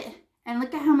above it. And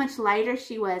look at how much lighter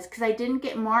she was, because I didn't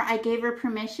get more. I gave her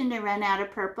permission to run out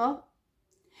of purple.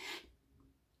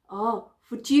 Oh,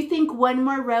 do you think one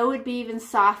more row would be even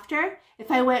softer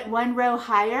if I went one row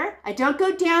higher? I don't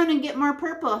go down and get more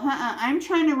purple. I'm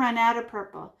trying to run out of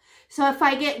purple. So if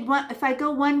I go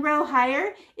one row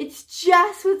higher, it's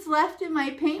just what's left in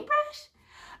my paintbrush.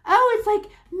 Oh, it's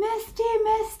like misty,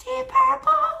 misty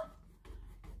purple.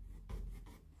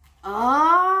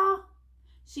 Oh,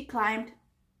 she climbed.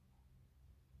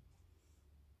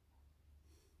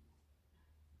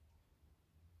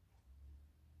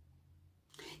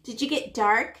 Did you get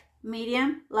dark,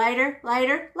 medium, lighter,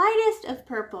 lighter, lightest of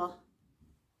purple?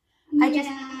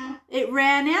 Yeah. It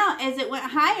ran out as it went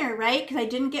higher, right? Because I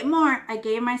didn't get more. I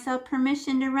gave myself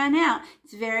permission to run out.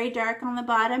 It's very dark on the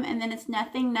bottom, and then it's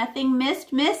nothing, nothing,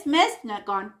 mist, mist, mist, not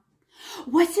gone.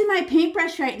 What's in my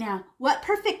paintbrush right now? What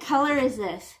perfect color is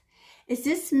this? Is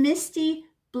this misty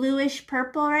bluish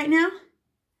purple right now?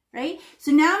 Right?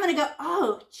 So now I'm going to go,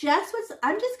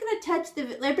 I'm just going to touch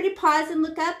everybody pause and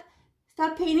look up.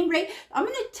 Stop painting, right? I'm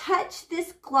going to touch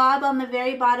this glob on the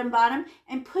very bottom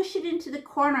and push it into the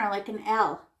corner like an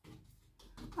L.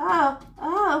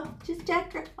 Just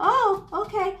decorate.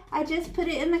 Okay. I just put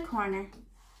it in the corner.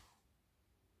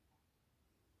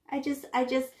 I just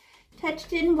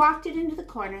touched it and walked it into the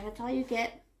corner. That's all you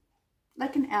get.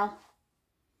 Like an L.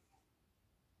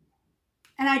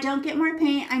 And I don't get more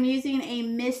paint. I'm using a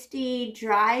misty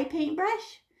dry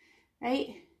paintbrush,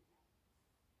 right?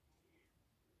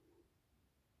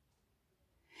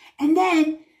 And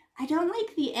then, I don't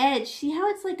like the edge. See how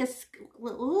it's like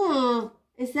ooh,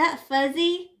 is that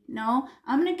fuzzy? No,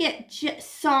 I'm going to get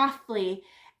softly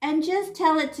and just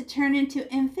tell it to turn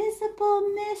into invisible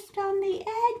mist on the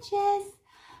edges.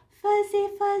 Fuzzy,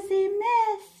 fuzzy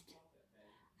mist.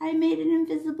 I made an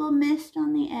invisible mist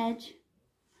on the edge.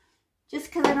 Just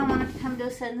because I don't want it to come to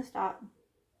a sudden stop.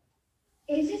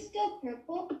 Is it still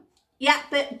purple? Yeah,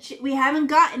 but we haven't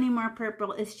got any more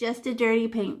purple. It's just a dirty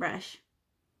paintbrush.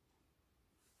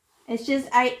 It's just,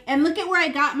 and look at where I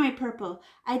got my purple.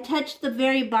 I touched the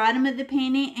very bottom of the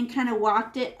painting and kind of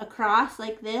walked it across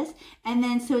like this. And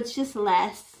then, so it's just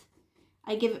less.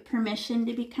 I give it permission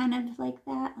to be kind of like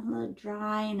that. A little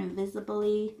dry and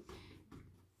invisibly.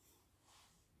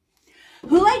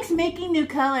 Who likes making new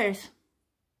colors?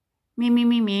 Me, me,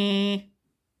 me, me.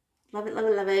 Love it, love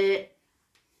it, love it.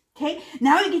 Okay,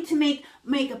 now we get to make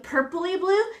a purpley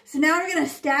blue. So now we're going to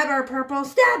stab our purple.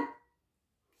 Stab!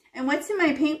 And what's in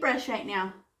my paintbrush right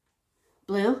now?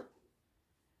 Blue.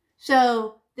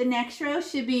 So the next row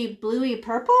should be bluey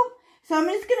purple. So I'm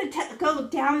just going to go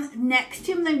down next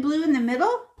to the blue in the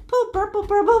middle. Purple, purple,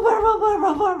 purple, purple,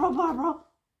 purple, purple, purple.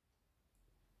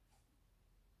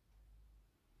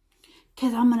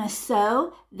 Because I'm going to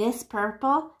sew this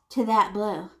purple to that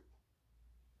blue.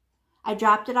 I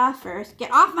dropped it off first.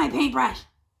 Get off my paintbrush.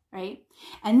 Right?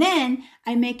 And then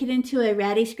I make it into a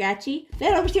ratty scratchy.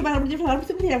 Look at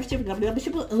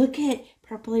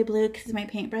purpley blue because my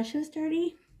paintbrush was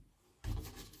dirty.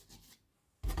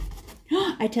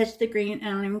 I touched the green and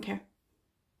I don't even care.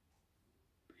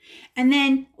 And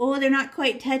then, they're not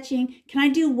quite touching. Can I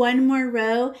do one more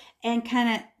row and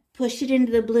kind of push it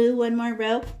into the blue? One more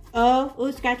row.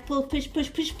 Scratch, pull, push,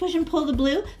 push, push, push and pull the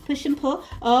blue. Push and pull.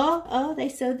 They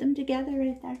sewed them together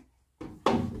right there.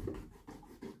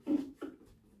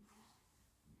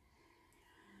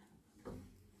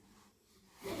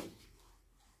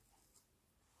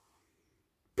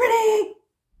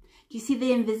 Do you see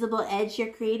the invisible edge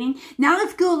you're creating? Now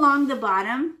let's go along the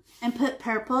bottom and put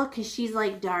purple because she's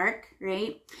like dark,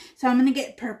 right? So I'm going to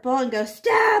get purple and go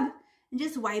stab and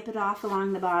just wipe it off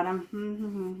along the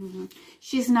bottom.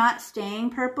 She's not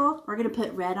staying purple. We're going to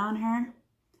put red on her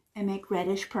and make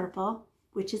reddish purple,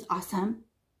 which is awesome.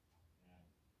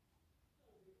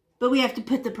 But we have to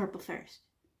put the purple first.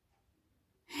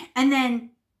 And then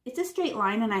it's a straight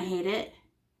line and I hate it.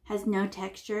 Has no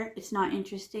texture. It's not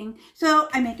interesting. So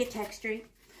I make it textury.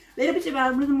 I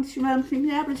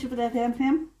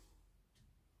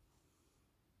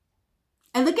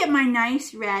look at my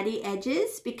nice ratty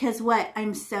edges because what?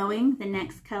 I'm sewing the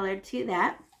next color to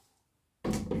that.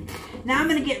 Now I'm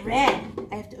going to get red.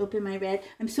 I have to open my red.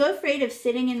 I'm so afraid of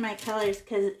sitting in my colors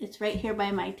because it's right here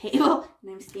by my table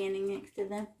and I'm standing next to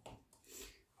them.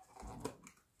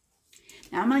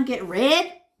 Now I'm going to get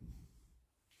red.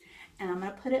 And I'm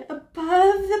going to put it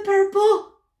above the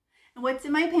purple. And what's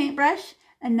in my paintbrush?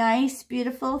 A nice,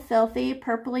 beautiful, filthy,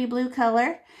 purpley blue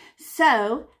color.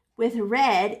 So, with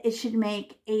red, it should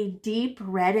make a deep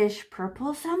reddish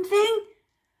purple something.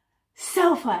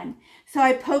 So fun. So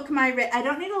I poke my red. I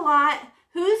don't need a lot.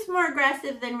 Who's more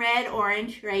aggressive than red,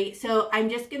 orange, right? So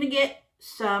I'm just going to get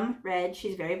some red.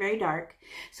 She's very, very dark.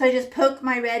 So I just poke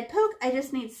my red. Poke. I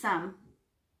just need some.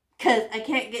 Because I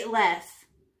can't get less.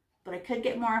 But I could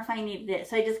get more if I needed it.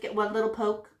 So I just get one little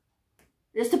poke.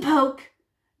 Just a poke.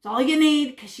 That's all you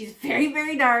need because she's very,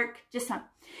 very dark. Just some.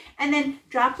 And then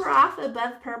drop her off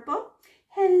above purple.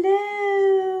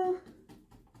 Hello.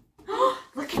 Oh,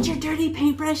 look at your dirty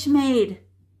paintbrush made.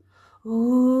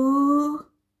 Ooh.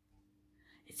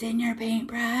 It's in your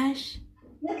paintbrush.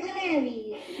 What color are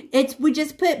we using? We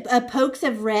just put pokes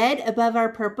of red above our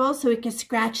purple so we can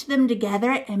scratch them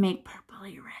together and make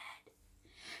purpley red.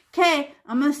 Okay,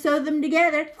 I'm going to sew them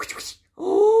together.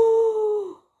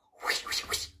 Oh,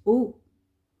 oh,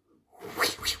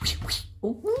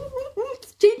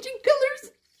 it's changing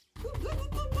colors.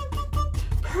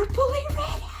 Purpley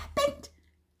red happened.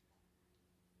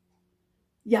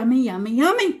 Yummy, yummy,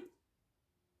 yummy.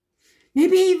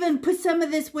 Maybe even put some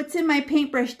of this, what's in my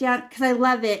paintbrush down, because I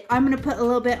love it. I'm going to put a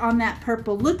little bit on that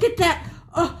purple. Look at that.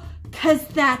 Oh, because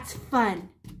that's fun.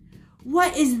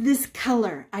 What is this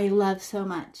color I love so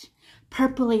much?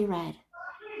 Purpley red.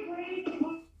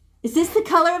 Is this the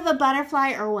color of a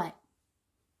butterfly or what?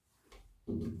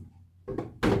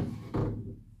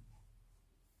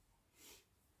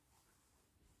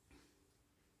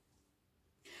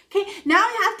 Okay, now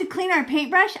we have to clean our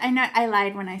paintbrush. I know I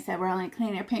lied when I said we're only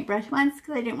cleaning our paintbrush once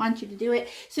because I didn't want you to do it.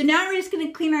 So now we're just going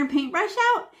to clean our paintbrush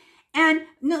out. And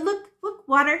no, look,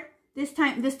 water. This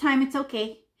time it's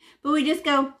okay. But we just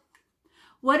go,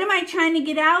 what am I trying to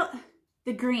get out?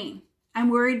 The green. I'm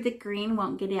worried the green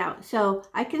won't get out. So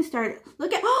I can start,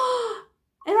 look at, oh,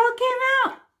 it all came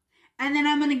out. And then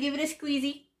I'm going to give it a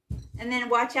squeezy. And then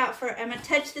watch out for, I'm going to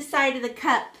touch the side of the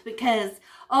cup because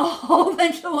a whole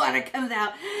bunch of water comes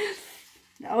out.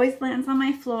 It always lands on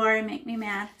my floor and make me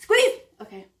mad. Squeeze!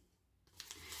 Okay.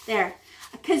 There.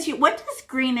 Because what does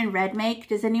green and red make?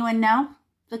 Does anyone know?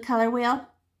 The color wheel?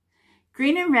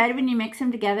 Green and red, when you mix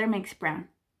them together, makes brown.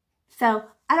 So,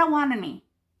 I don't want any.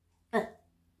 Ugh.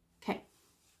 Okay.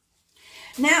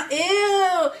 Now,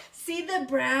 ew! See the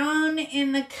brown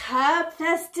in the cup?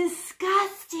 That's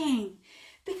disgusting.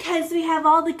 Because we have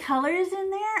all the colors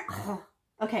in there. Ugh.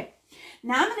 Okay.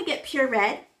 Now I'm going to get pure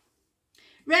red.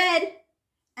 Red.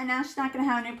 And now she's not going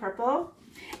to have any purple.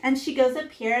 And she goes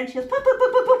up here and she goes, pop, pop,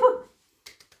 pop, pop, pop, pop.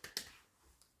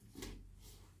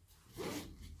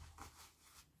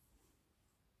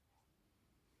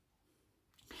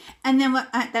 And then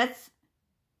what? That's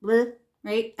blue,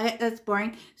 right? That's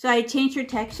boring. So I changed her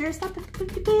texture. Stop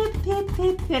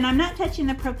it. And I'm not touching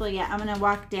the purple yet. I'm going to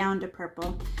walk down to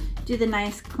purple. Do the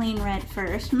nice clean red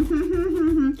first.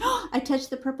 I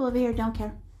touched the purple over here. Don't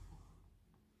care.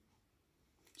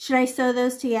 Should I sew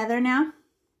those together now? I'm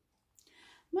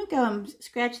going to go and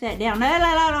scratch that down.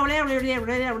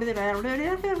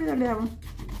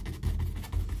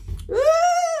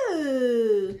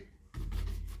 Ooh.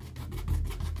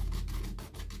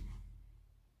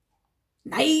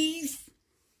 Nice.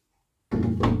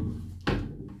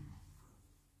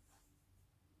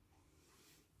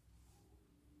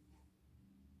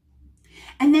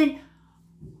 And then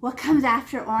what comes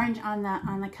after orange on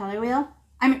the color wheel?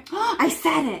 I mean, oh, I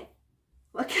said it.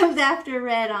 What comes after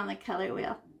red on the color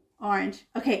wheel? Orange.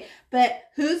 Okay, but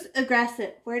who's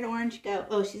aggressive? Where'd orange go?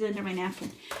 Oh, she's under my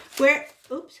napkin. Where?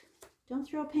 Oops. Don't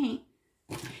throw paint.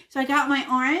 So I got my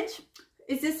orange.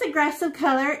 Is this aggressive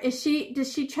color? Does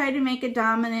she try to make a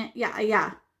dominant?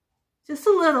 Yeah. Is Just a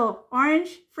little.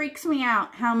 Orange freaks me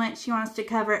out how much she wants to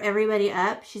cover everybody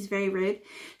up. She's very rude.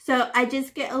 So I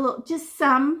just get a little, just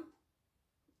some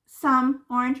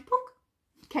orange. Poke.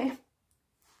 Okay.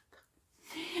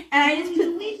 And I just put...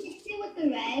 Do we mix it with the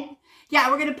red?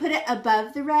 Yeah, we're going to put it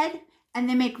above the red and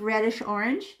then make reddish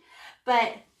orange.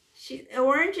 But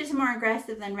orange is more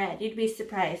aggressive than red. You'd be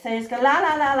surprised. So I just go la,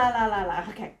 la, la, la, la, la, la.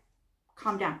 Okay.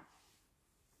 Calm down.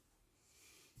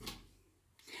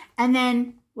 And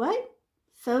then, what?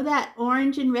 Sew that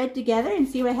orange and red together and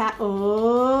see what happens.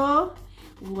 Oh,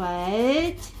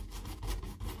 what?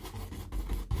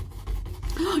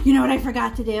 You know what I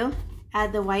forgot to do?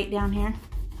 Add the white down here.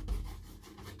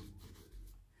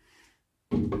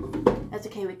 That's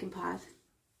okay, we can pause.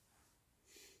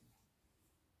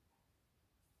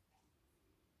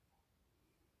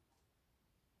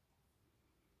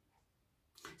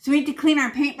 So we need to clean our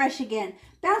paintbrush again.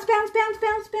 Bounce, bounce, bounce,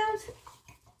 bounce, bounce.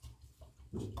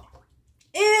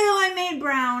 Ew, I made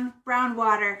brown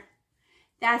water.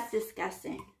 That's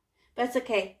disgusting. But it's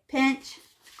okay. Pinch.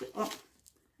 Oh,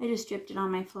 I just dripped it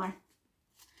on my floor.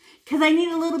 Because I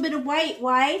need a little bit of white.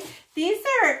 Why? These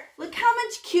are, look how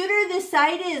much cuter this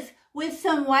side is with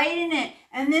some white in it.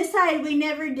 And this side we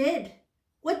never did.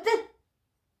 What the?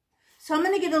 So I'm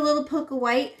going to get a little poke of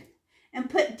white and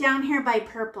put down here by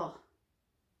purple.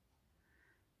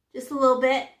 Just a little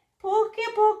bit. Poke,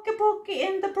 poke, poke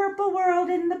in the purple world,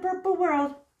 in the purple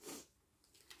world.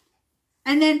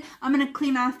 And then I'm going to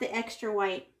clean off the extra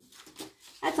white.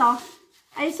 That's all.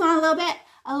 I just want a little bit,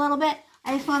 a little bit.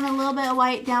 I just want a little bit of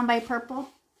white down by purple.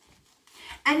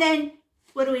 And then,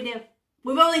 what do?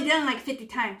 We've only done like 50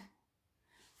 times.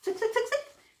 Click, click, click, click.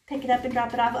 Pick it up and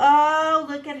drop it off. Oh,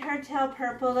 look at her tell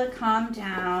purple to calm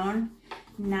down.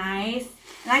 Nice.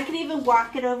 And I can even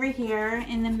walk it over here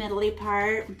in the middly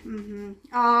part.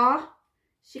 Aw,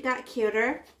 she got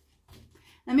cuter.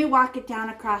 Let me walk it down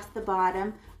across the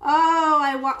bottom.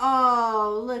 Oh,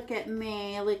 oh, look at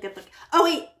me. Look. Oh,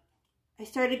 wait. I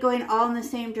started going all in the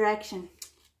same direction.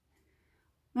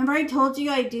 Remember I told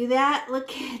you I do that?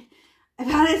 Look at, I've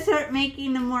got to start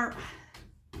making them more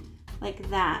like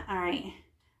that. All right.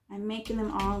 I'm making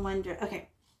them all in one direction. Okay.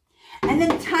 And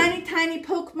then tiny, tiny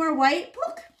poke more white.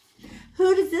 Poke.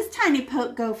 Who does this tiny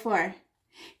poke go for?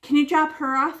 Can you drop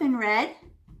her off in red?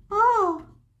 Oh.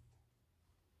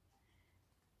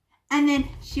 And then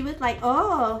she was like,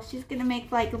 oh, she's going to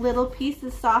make like little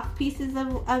pieces, soft pieces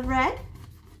of red.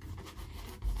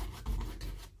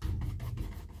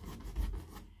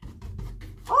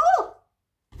 Oh.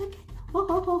 Look.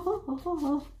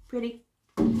 Oh. Pretty.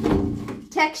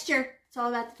 Texture. It's all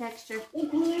about the texture.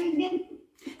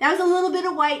 That was a little bit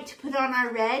of white to put on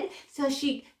our red, so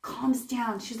she calms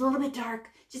down. She's a little bit dark,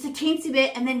 just a teensy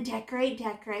bit, and then decorate.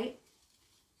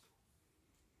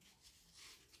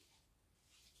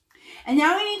 And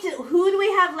now we need to, who do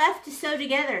we have left to sew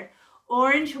together?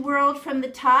 Orange world from the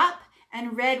top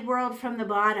and red world from the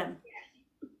bottom.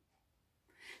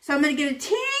 So I'm going to get a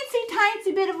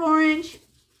teensy bit of orange,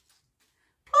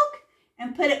 poke,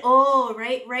 and put it, oh,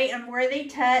 right on where they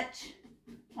touch,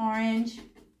 orange.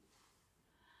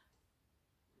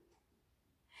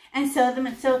 And sew them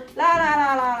and sew, la, la,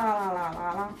 la, la, la, la,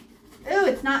 la, la. Ooh,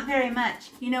 it's not very much.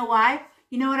 You know why?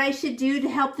 You know what I should do to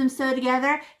help them sew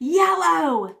together?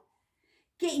 Yellow.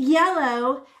 Get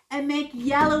yellow and make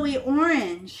yellowy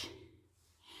orange.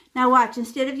 Now watch,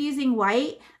 instead of using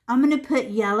white, I'm going to put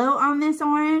yellow on this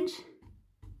orange.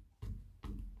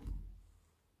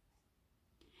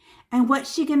 And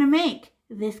what's she going to make?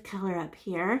 This color up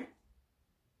here.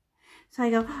 So I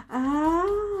go,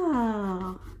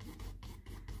 oh,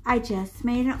 I just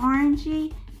made an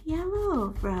orangey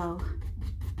yellow row.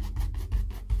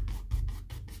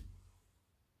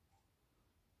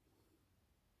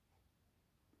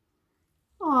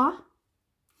 Aw.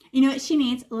 You know what she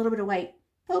needs? A little bit of white.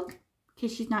 Poke,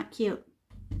 because she's not cute.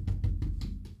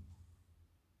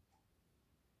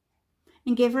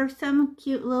 And give her some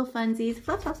cute little funsies.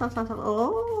 Fluff, fluff, fluff, fluff, fluff.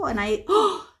 Oh, and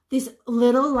this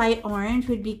little light orange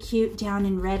would be cute down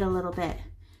in red a little bit.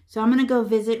 So I'm going to go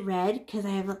visit red because I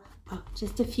have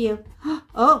just a few.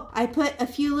 Oh, I put a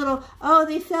few little, oh,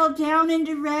 they fell down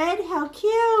into red. How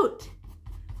cute.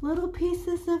 Little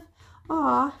pieces of,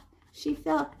 aw, she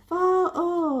fell,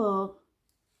 oh.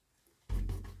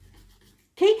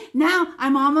 Okay, now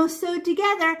I'm almost sewed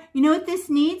together. You know what this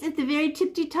needs at the very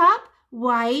tippy top?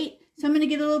 White. So I'm going to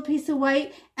get a little piece of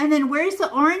white. And then where's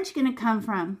the orange going to come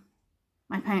from?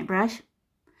 My paintbrush.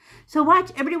 So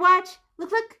watch, everybody watch.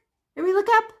 Look. Everybody look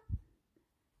up.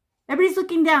 Everybody's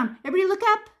looking down. Everybody look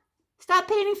up. Stop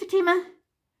painting, Fatima.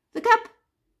 Look up.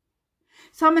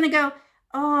 So I'm going to go,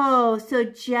 oh, so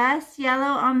just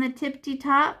yellow on the tippy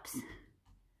tops.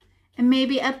 and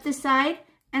maybe up the side,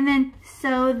 and then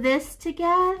sew this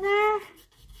together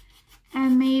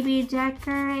and maybe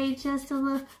decorate just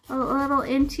a little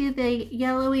into the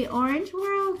yellowy orange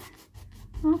world.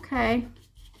 Okay,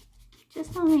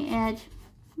 just on the edge.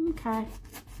 Okay.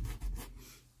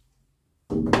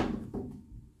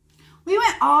 We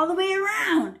went all the way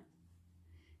around.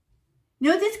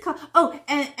 No, this oh,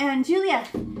 and Julia,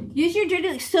 use your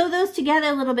dirty, sew those together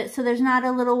a little bit so there's not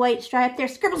a little white stripe there.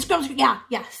 Scribble, scribble, scribble.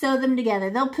 Yeah, sew them together.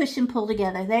 They'll push and pull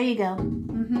together. There you go.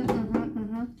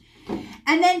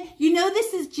 And then, you know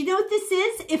this is, do you know what this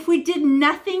is? If we did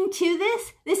nothing to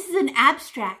this, this is an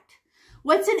abstract.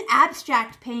 What's an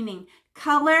abstract painting?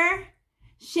 Color,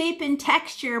 shape, and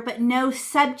texture, but no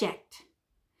subject.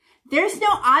 There's no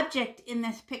object in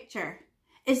this picture.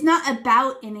 It's not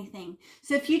about anything.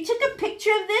 So if you took a picture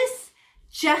of this,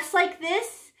 just like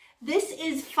this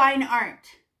is fine art.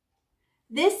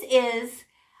 This is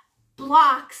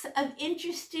blocks of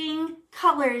interesting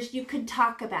colors you could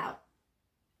talk about.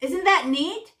 Isn't that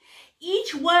neat?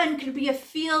 Each one could be a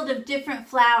field of different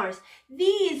flowers.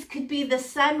 These could be the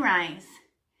sunrise.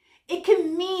 It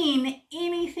can mean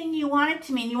anything you want it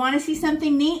to mean. You want to see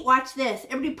something neat? Watch this.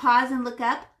 Everybody pause and look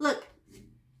up. Look.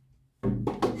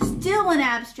 Still an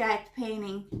abstract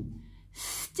painting.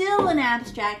 Still an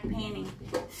abstract painting.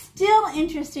 Still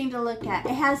interesting to look at.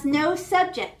 It has no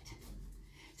subject.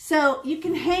 So you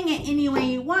can hang it any way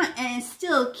you want and it's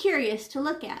still curious to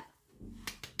look at.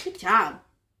 Good job.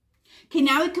 Okay,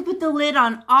 now we can put the lid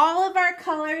on all of our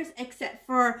colors except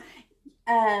for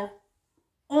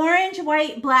orange,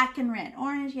 white, black, and red.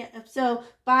 Orange, yeah. So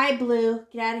buy blue.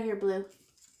 Get out of here, blue.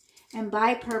 And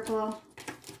buy purple.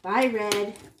 Buy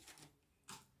red.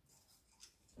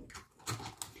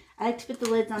 I like to put the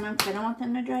lids on them because I don't want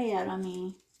them to dry out on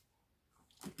me.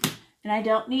 And I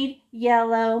don't need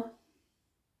yellow.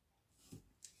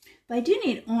 But I do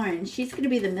need orange. She's going to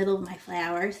be the middle of my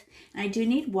flowers. And I do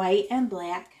need white and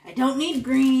black. I don't need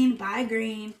green. Buy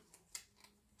green.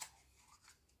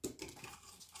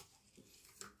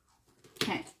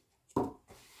 Okay.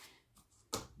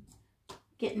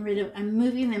 Getting rid of, I'm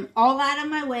moving them all out of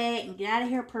my way and get out of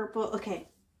here, purple. Okay.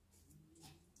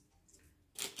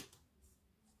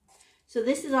 So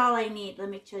this is all I need. Let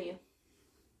me show you.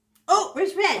 Oh,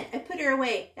 where's red? I put her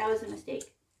away. That was a mistake.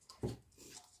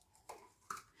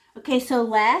 Okay, so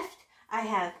left,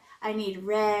 I need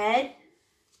red,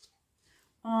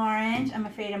 orange. I'm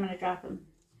afraid I'm going to drop them.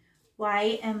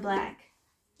 White and black.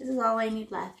 This is all I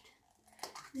need left.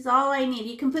 This is all I need.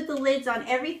 You can put the lids on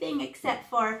everything except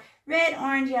for red,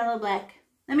 orange, yellow, black.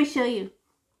 Let me show you.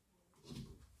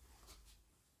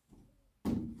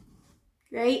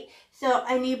 Right? So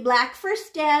I need black for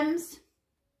stems.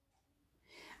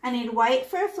 I need white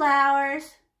for flowers,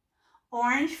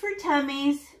 orange for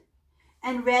tummies,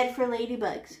 and red for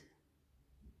ladybugs.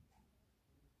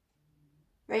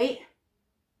 Right?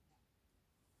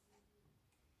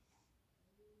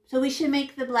 So we should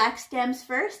make the black stems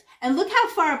first. And look how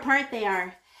far apart they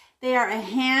are. They are a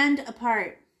hand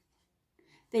apart.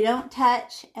 They don't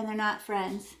touch and they're not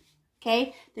friends.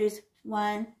 Okay? There's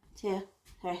 1, 2,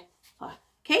 3, 4.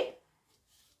 Okay?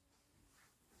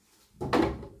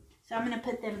 So I'm going to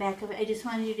put them back over. I just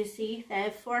wanted you to see that I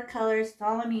have 4 colors. That's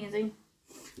all I'm using.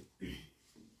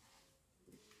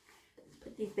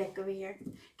 Put these back over here.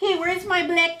 Okay, where's my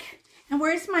blick? And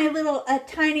where's my little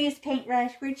tiniest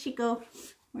paintbrush? Where'd she go?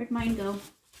 Where'd mine go?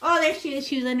 Oh, there she is.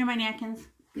 She was under my napkins.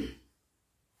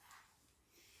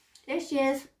 There she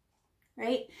is.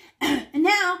 Right? And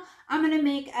now I'm going to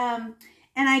make, and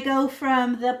I go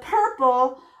from the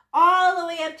purple all the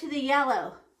way up to the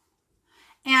yellow.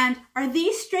 And are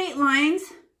these straight lines?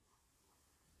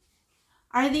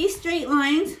 Are these straight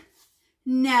lines?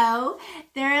 No,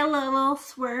 they're a little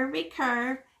swervy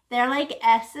curve. They're like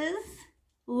S's,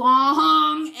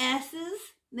 long S's.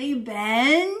 They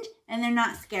bend and they're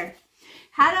not scared.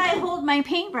 How do I hold my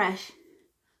paintbrush?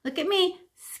 Look at me,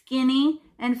 skinny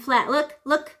and flat. Look,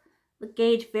 look, look,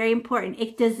 Gage, very important.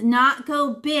 It does not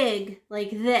go big like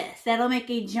this. That'll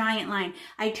make a giant line.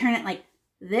 I turn it like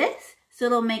this, so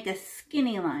it'll make a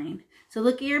skinny line. So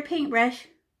look at your paintbrush,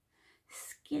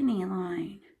 skinny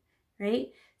line, right?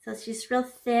 So it's just real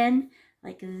thin,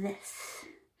 like this.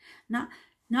 Not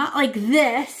like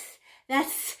this.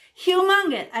 That's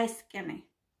humongous. I skinny.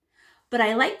 But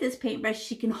I like this paintbrush.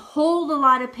 She can hold a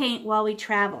lot of paint while we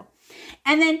travel.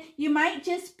 And then you might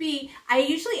just be, I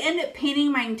usually end up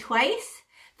painting mine twice.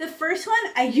 The first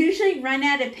one, I usually run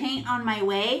out of paint on my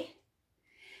way.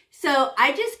 So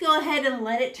I just go ahead and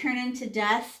let it turn into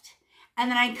dust.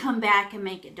 And then I come back and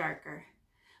make it darker.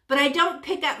 But I don't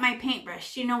pick up my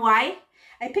paintbrush. You know why?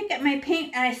 I pick up my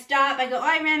paint and I stop. I go, oh,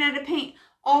 I ran out of paint.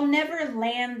 I'll never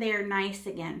land there nice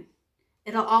again.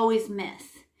 It'll always miss.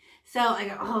 So I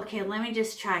go, oh, okay, let me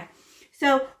just try.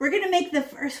 So we're going to make the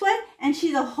first one, and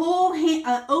she's a whole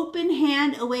hand, open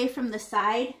hand away from the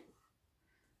side.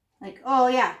 Like, oh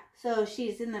yeah. So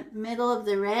she's in the middle of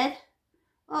the red.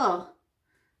 Oh,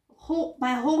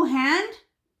 my whole hand?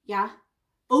 Yeah.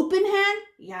 Open hand?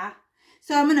 Yeah.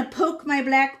 So I'm going to poke my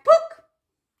black, poke,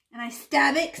 and I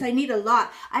stab it because I need a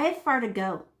lot. I have far to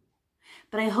go,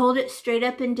 but I hold it straight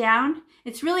up and down.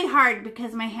 It's really hard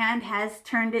because my hand has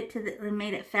turned it and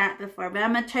made it fat before, but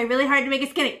I'm going to try really hard to make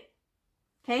it skinny.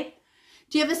 Okay?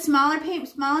 Do you have a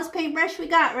smallest paintbrush we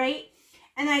got, right?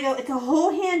 And I go, it's a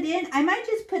whole hand in. I might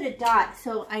just put a dot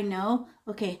so I know.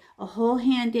 Okay, a whole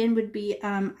hand in would be,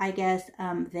 I guess,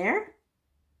 there.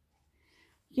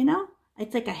 You know,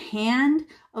 it's like a hand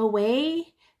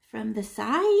away from the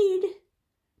side.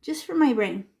 Just for my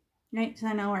brain, right? So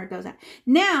I know where it goes at.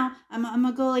 Now, I'm going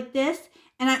to go like this.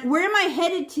 And where am I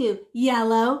headed to?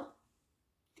 Yellow.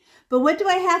 But what do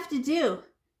I have to do?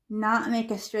 Not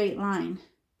make a straight line.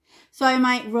 So I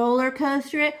might roller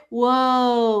coaster it.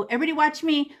 Whoa. Everybody watch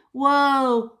me.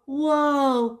 Whoa,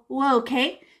 whoa, whoa.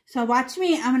 Okay. So watch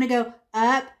me. I'm going to go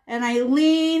up and I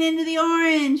lean into the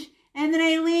orange. And then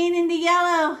I lean into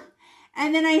yellow.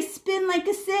 And then I spin like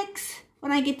a 6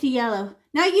 when I get to yellow.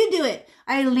 Now you do it.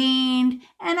 I leaned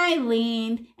and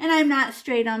I'm not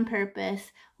straight on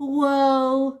purpose.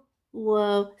 Whoa,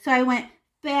 whoa. So I went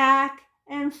back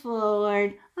and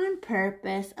forward on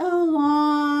purpose. Oh,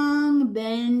 long,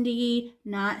 bendy,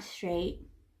 not straight.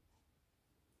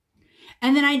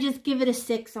 And then I just give it a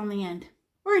 6 on the end,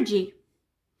 or a G.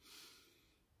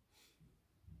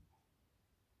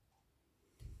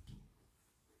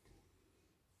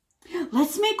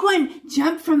 Let's make one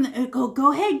jump from the,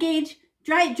 go ahead, Gage.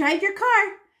 Drive your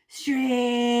car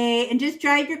straight and just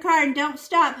drive your car and don't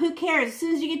stop. Who cares? As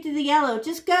soon as you get to the yellow,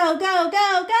 just go, go,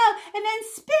 go, go, and then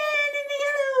spin in the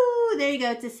yellow. There you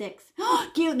go. It's a 6.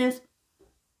 Oh, cuteness.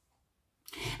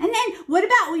 And then what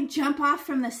about we jump off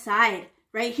from the side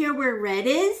right here where red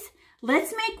is?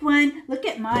 Let's make one. Look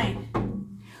at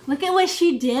mine. Look at what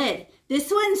she did. This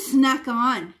one snuck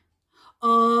on.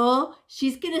 Oh,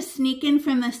 she's going to sneak in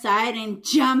from the side and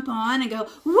jump on and go,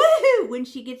 woohoo, when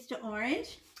she gets to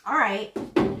orange. All right.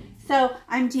 So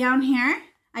I'm down here.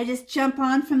 I just jump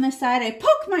on from the side. I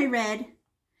poke my red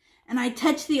and I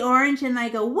touch the orange and I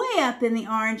go way up in the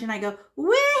orange and I go,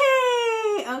 way.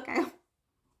 Okay.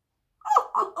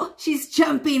 Oh, she's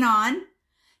jumping on.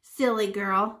 Silly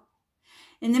girl.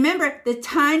 And remember, the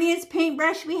tiniest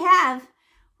paintbrush we have.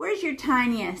 Where's your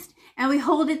tiniest? And we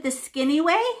hold it the skinny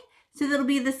way. So that'll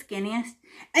be the skinniest.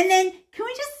 And then can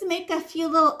we just make a few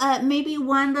little, maybe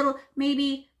one little,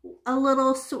 maybe a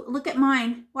little, look at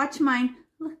mine. Watch mine.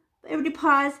 Everybody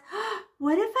pause.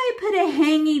 What if I put a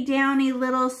hangy downy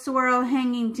little swirl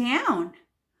hanging down?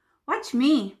 Watch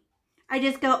me. I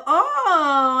just go,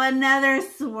 oh, another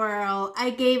swirl. I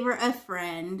gave her a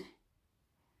friend.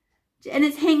 And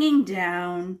it's hanging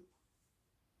down.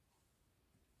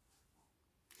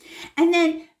 And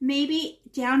then maybe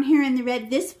down here in the red,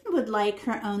 this one would like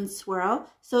her own swirl.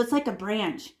 So it's like a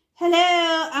branch.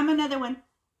 Hello, I'm another one.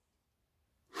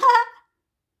 Ha!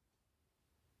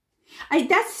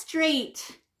 That's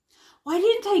straight. Why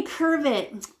didn't I curve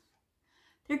it?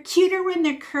 They're cuter when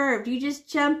they're curved. You just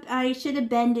jump. I should have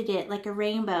bended it like a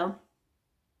rainbow.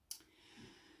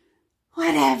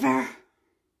 Whatever.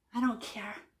 I don't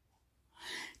care.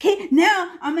 Okay,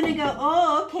 now I'm gonna go.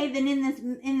 Oh, okay. Then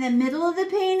in the middle of the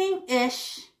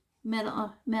painting-ish,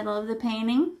 middle of the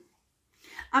painting,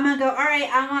 I'm gonna go. All right,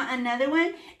 I want another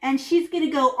one, and she's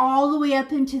gonna go all the way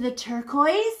up into the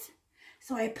turquoise.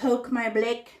 So I poke my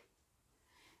blick,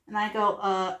 and I go.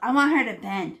 I want her to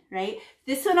bend, right?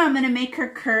 This one I'm gonna make her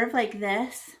curve like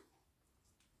this.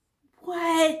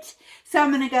 What? So I'm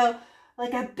gonna go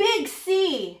like a big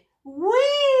C.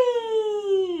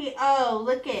 Whee! Oh,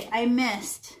 look it. I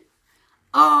missed.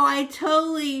 Oh, I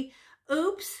totally,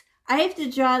 oops. I have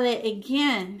to draw that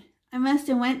again. I must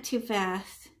have went too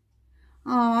fast.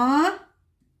 Aw.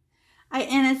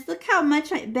 And it's, look how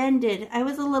much I bended. I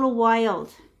was a little wild.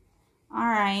 All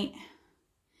right.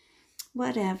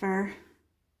 Whatever.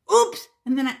 Oops.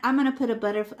 And then I'm going to put a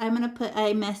butterfly.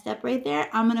 I messed up right there.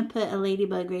 I'm going to put a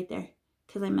ladybug right there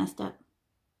because I messed up.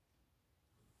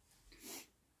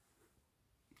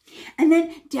 And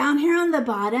then down here on the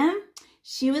bottom,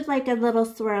 she would like a little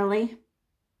swirly.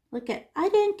 Look at, I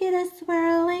didn't get a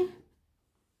swirly.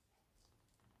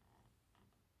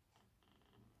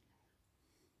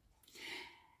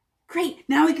 Great,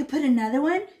 now we could put another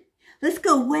one. Let's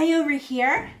go way over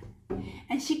here.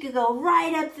 And she could go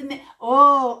right up the,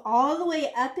 oh, all the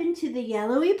way up into the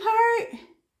yellowy part.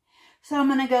 So I'm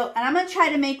going to go, and I'm going to try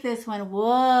to make this one.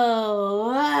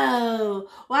 Whoa, whoa.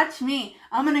 Watch me.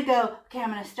 I'm going to go, okay,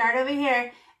 I'm going to start over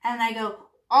here. And I go,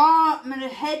 oh, I'm going to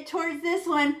head towards this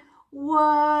one.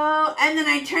 Whoa. And then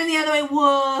I turn the other way.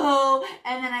 Whoa.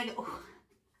 And then I go.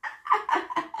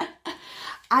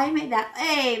 I made that.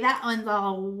 Hey, that one's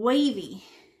all wavy.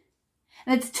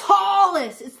 And it's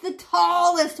tallest. It's the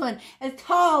tallest one. It's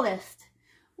tallest.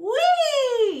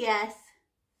 Whee! Yes.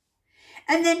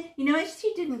 And then, you know what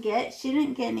she didn't get? She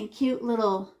didn't get any cute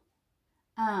little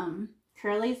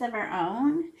curlies of her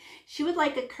own. She would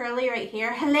like a curly right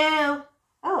here. Hello.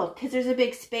 Oh, because there's a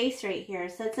big space right here.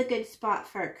 So it's a good spot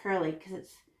for a curly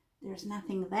because there's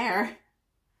nothing there.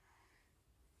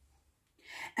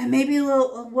 And maybe a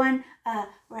little one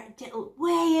right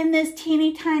way in this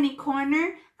teeny tiny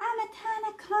corner. On a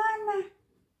tiny corner.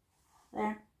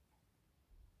 There.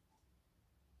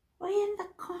 Way in the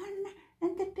corner.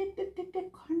 In the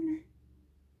big corner.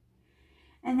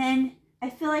 And then I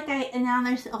feel like and now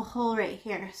there's a hole right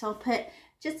here. So I'll put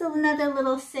just another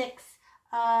little 6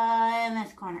 in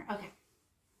this corner. Okay.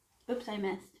 Oops, I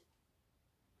missed.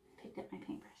 Picked up my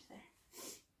paintbrush there.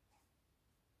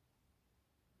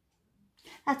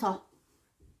 That's all.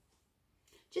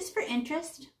 Just for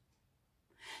interest.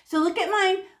 So look at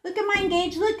mine. Look at mine,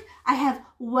 Gage. Look, I have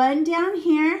one down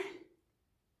here.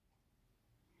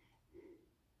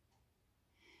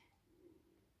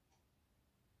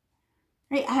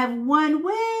 Right, I have one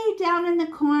way down in the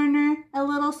corner, a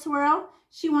little swirl.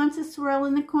 She wants a swirl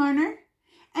in the corner.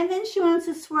 And then she wants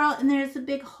a swirl, and there's a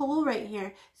big hole right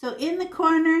here. So in the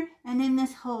corner and in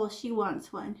this hole, she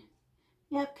wants one.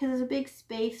 Yep, because there's a big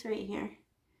space right here.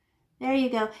 There you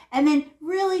go. And then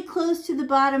really close to the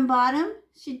bottom,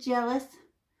 she's jealous.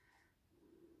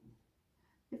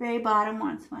 The very bottom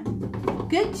wants one.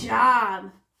 Good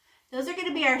job. Those are going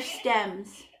to be our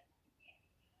stems.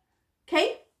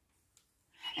 Okay?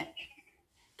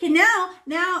 Okay, now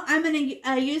I'm going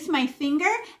to use my finger,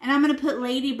 and I'm going to put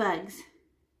ladybugs.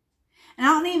 And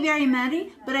I don't need very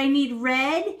many, but I need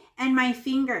red and my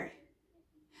finger.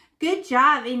 Good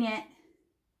job, Inayet.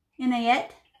 Inayet?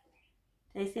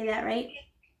 Did I say that right?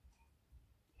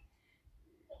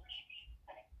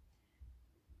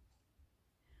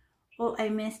 Oh, I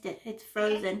missed it. It's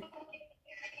frozen.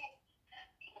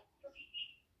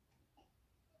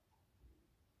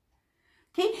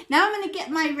 Okay, now I'm going to get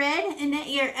my red, and that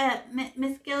you're,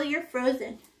 Miss Gill, you're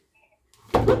frozen.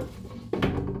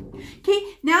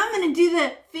 Okay, now I'm going to do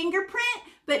the fingerprint,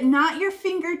 but not your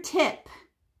fingertip.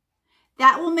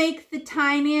 That will make the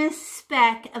tiniest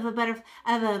speck of a butterfly,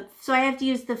 so I have to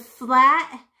use the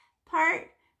flat part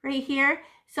right here.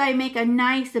 So I make a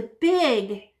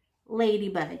big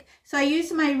ladybug. So I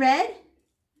use my red.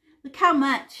 Look how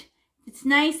much. It's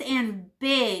nice and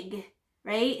big,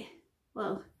 right?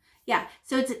 Whoa. Yeah,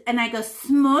 so and I go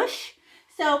smoosh.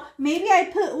 So maybe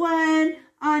I put one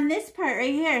on this part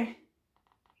right here.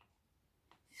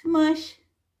 Smush.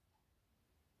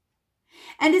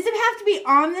 And does it have to be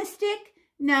on the stick?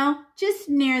 No, just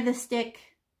near the stick.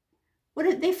 What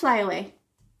if they fly away?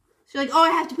 So you're like, oh,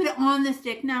 I have to put it on the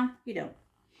stick. No, you don't.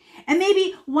 And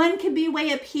maybe one could be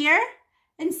way up here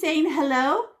and saying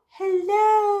hello.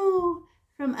 Hello.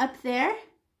 From up there.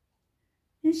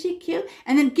 Isn't she cute?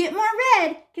 And then get more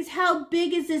red, because how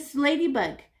big is this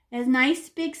ladybug? It has a nice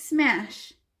big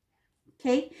smash.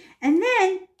 Okay, and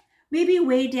then maybe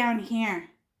way down here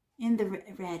in the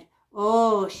red.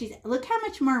 Oh, look how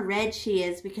much more red she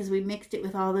is because we mixed it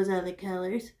with all those other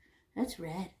colors. That's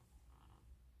red.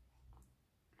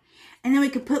 And then we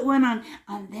could put one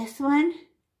on this one.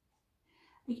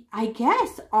 I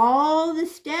guess all the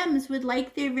stems would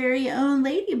like their very own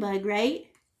ladybug, right?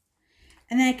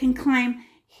 And then I can climb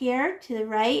here to the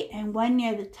right and one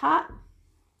near the top.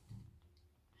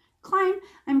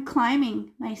 I'm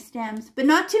climbing my stems, but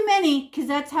not too many because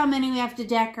that's how many we have to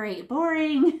decorate.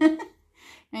 Boring.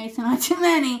 Right, so not too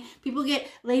many. People get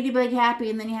ladybug happy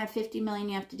and then you have 50 million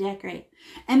you have to decorate.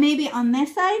 And maybe on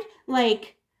this side,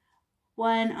 like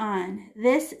one on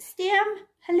this stem.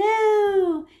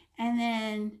 Hello. And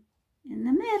then in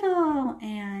the middle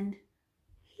and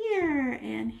here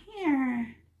and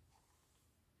here.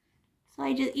 So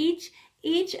I just,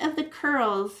 each of the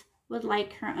curls would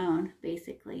like her own,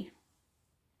 basically.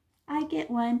 I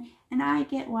get one, and I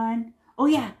get one. Oh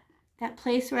yeah, that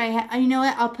place where you know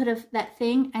what? I'll put that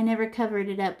thing. I never covered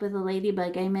it up with a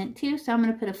ladybug. I meant to, so I'm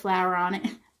gonna put a flower on it.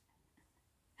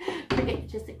 Okay,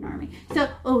 just ignore me. So,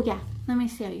 oh yeah, let me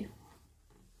show you.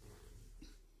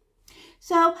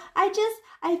 So I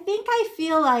think I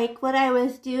feel like what I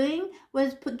was doing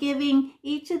was giving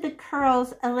each of the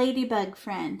curls a ladybug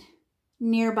friend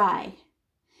nearby.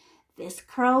 this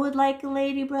curl would like a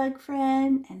ladybug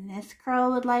friend, and this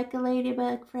curl would like a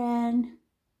ladybug friend.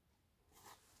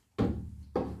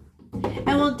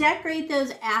 And we'll decorate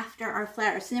those after our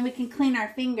flowers, so then we can clean our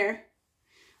finger.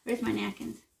 Where's my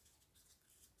napkins?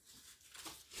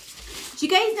 Do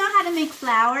you guys know how to make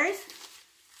flowers?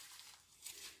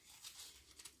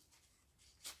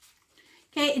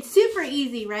 Okay, it's super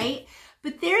easy, right?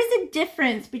 But there's a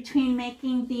difference between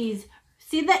making these.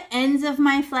 See the ends of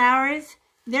my flowers?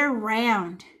 They're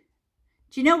round.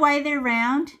 Do you know why they're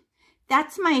round?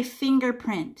 That's my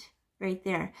fingerprint right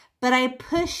there. But I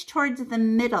push towards the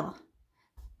middle,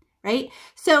 right?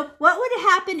 So what would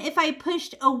happen if I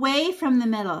pushed away from the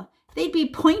middle? They'd be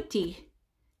pointy.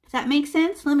 Does that make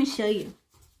sense? Let me show you.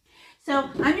 So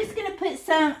I'm just going to put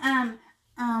some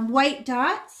white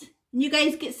dots. You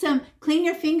guys get some, clean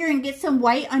your finger and get some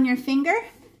white on your finger.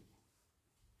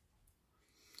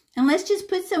 And let's just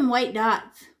put some white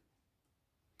dots.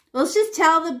 Let's just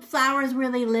tell the flowers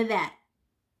where they live at.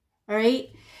 All right.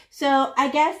 So I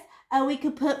guess we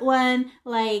could put one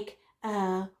like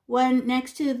one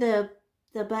next to the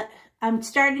but I'm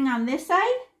starting on this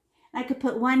side. I could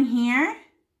put one here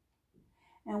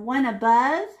and one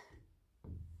above.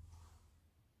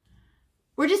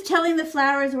 We're just telling the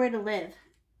flowers where to live.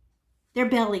 Their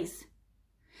bellies.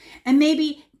 And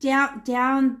maybe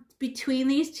down between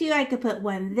these two, I could put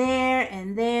one there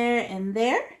and there and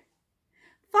there.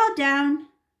 Fall down.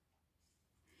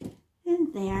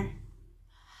 And there.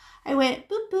 I went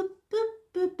boop, boop, boop,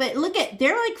 boop. But look at,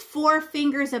 they're like 4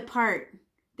 fingers apart.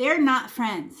 They're not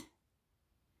friends.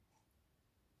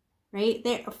 Right?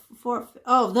 They're 4.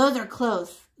 Oh, those are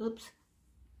close. Oops.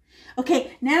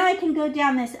 Okay, now I can go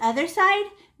down this other side.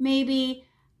 Maybe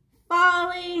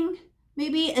falling.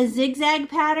 Maybe a zigzag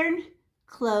pattern.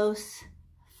 Close,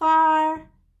 far,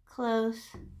 close.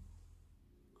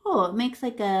 Oh, it makes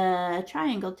like a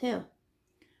triangle too.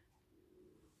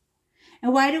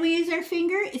 And why do we use our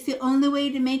finger? It's the only way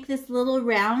to make this little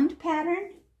round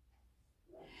pattern.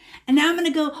 And now I'm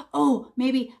going to go, oh,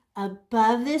 maybe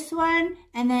above this one.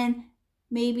 And then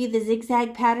maybe the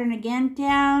zigzag pattern again.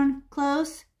 Down,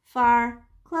 close, far,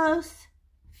 close,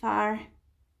 far.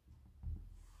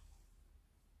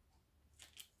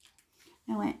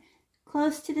 I went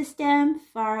close to the stem,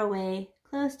 far away,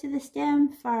 close to the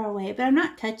stem, far away. But I'm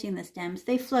not touching the stems.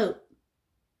 They float.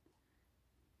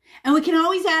 And we can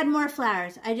always add more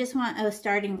flowers. I just want a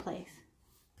starting place.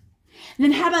 And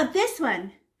then how about this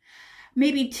one?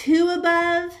 Maybe 2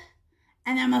 above,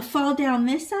 and I'm going to fall down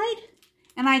this side.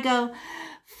 And I go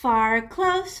far,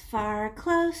 close, far,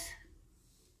 close.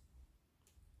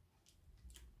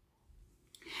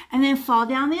 And then fall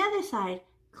down the other side.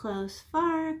 Close,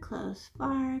 far, close,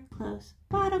 far, close,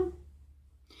 bottom.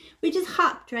 We just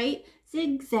hopped, right?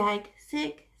 Zigzag,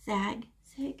 zigzag,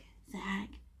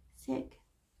 zigzag, zig.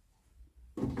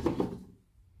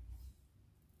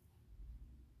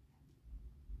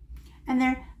 And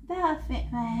they're about a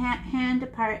hand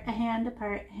apart, a hand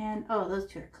apart, hand. Oh, those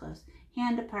two are close.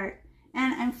 Hand apart.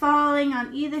 And I'm falling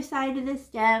on either side of the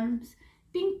stems.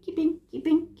 Binky, binky,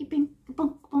 binky, binky,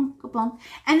 bonk, bonk, bonk.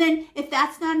 And then if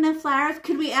that's not enough flowers,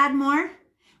 could we add more?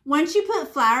 Once you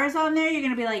put flowers on there, you're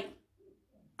going to be like,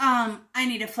 I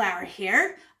need a flower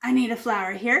here. I need a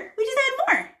flower here. We just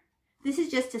add more. This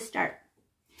is just a start.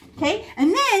 Okay,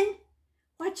 and then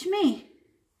watch me.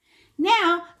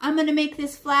 Now I'm going to make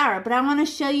this flower, but I want to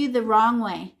show you the wrong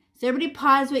way. So everybody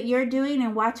pause what you're doing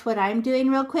and watch what I'm doing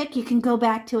real quick. You can go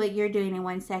back to what you're doing in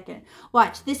 1 second.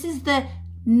 Watch, this is the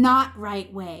not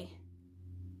right way.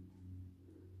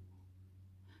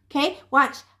 Okay,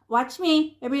 watch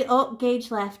me. Everybody, oh,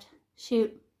 Gage left.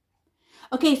 Shoot.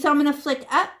 Okay, so I'm going to flick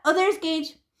up. Oh, there's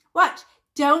Gage. Watch.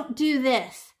 Don't do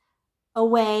this.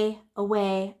 Away,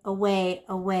 away, away,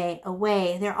 away,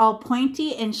 away. They're all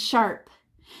pointy and sharp.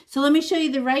 So let me show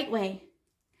you the right way.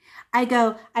 I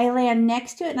land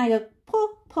next to it and I go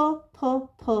pull, pull,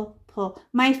 pull, pull, pull.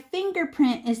 My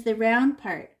fingerprint is the round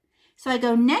part. So I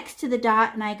go next to the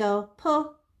dot and I go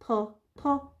pull, pull,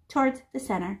 pull towards the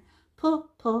center. Pull,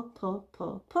 pull, pull,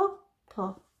 pull, pull,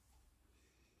 pull.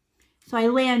 So I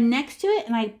land next to it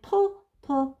and I pull,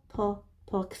 pull, pull,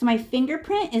 pull. Because my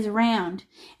fingerprint is round.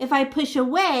 If I push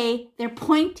away, they're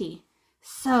pointy.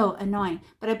 So annoying.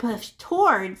 But I push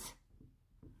towards,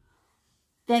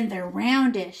 then they're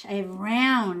roundish. I have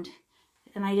round.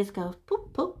 And I just go pull,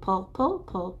 pull, pull, pull,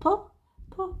 pull, pull.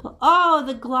 Pull, pull. Oh,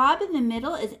 the glob in the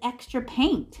middle is extra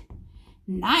paint.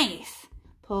 Nice.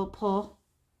 Pull, pull.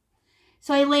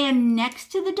 So I land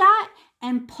next to the dot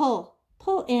and pull.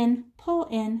 Pull in, pull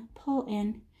in, pull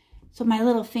in. So my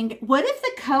little finger. What if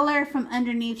the color from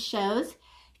underneath shows?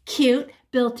 Cute,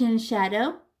 built-in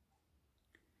shadow.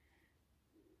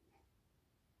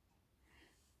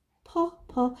 pull,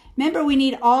 pull. Remember, we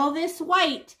need all this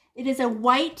white. It is a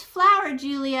white flower,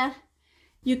 Julia.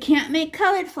 You can't make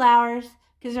colored flowers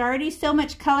because there's already so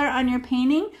much color on your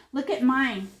painting. Look at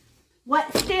mine.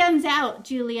 What stands out,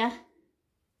 Julia?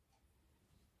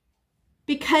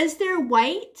 Because they're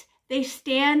white, they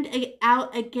stand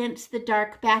out against the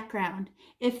dark background.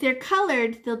 If they're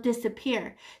colored, they'll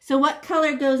disappear. So what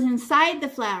color goes inside the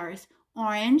flowers?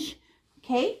 Orange,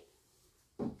 okay?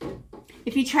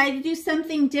 If you try to do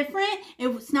something different,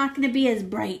 it's not going to be as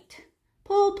bright.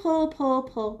 Pull, pull, pull,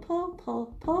 pull, pull,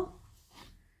 pull, pull.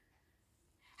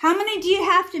 How many do you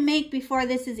have to make before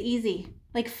this is easy?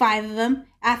 Like 5 of them.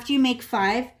 After you make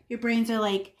 5, your brains are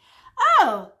like,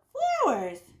 oh,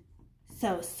 flowers.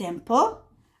 So simple.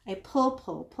 I pull,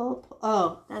 pull, pull, pull.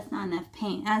 Oh, that's not enough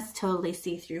paint. That's totally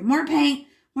see-through. More paint,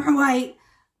 more white.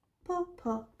 Pull,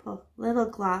 pull, pull. Little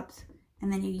globs.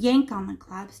 And then you yank on the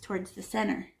globs towards the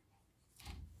center.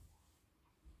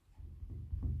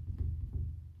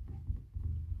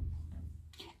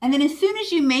 And then as soon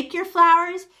as you make your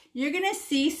flowers, you're going to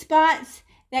see spots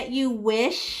that you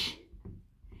wish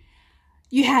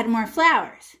you had more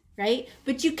flowers, right?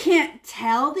 But you can't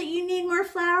tell that you need more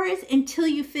flowers until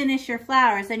you finish your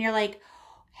flowers. And you're like,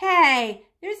 hey,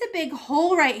 there's a big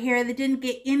hole right here that didn't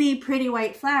get any pretty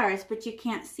white flowers, but you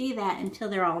can't see that until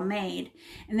they're all made.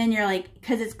 And then you're like,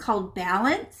 because it's called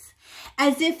balance,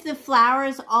 as if the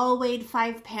flowers all weighed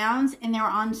 5 pounds and they were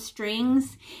on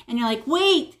strings. And you're like,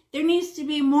 wait, there needs to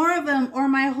be more of them or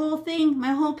my whole thing,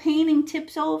 my whole painting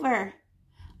tips over.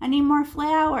 I need more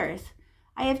flowers.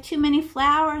 I have too many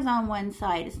flowers on one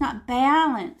side. It's not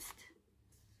balanced.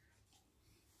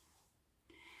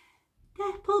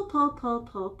 Pull, pull, pull,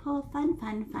 pull, pull. Fun,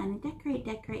 fun, fun. Decorate,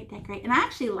 decorate, decorate. And I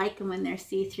actually like them when they're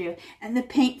see-through and the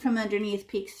paint from underneath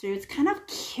peeks through. It's kind of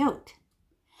cute.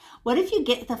 What if you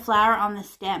get the flower on the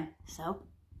stem? So,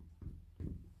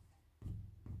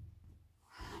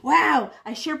 wow,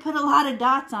 I sure put a lot of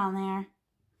dots on there.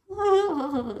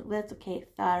 That's okay.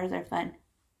 Flowers are fun.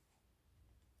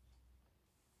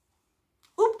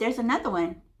 Oop, there's another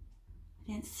one.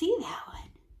 I didn't see that one.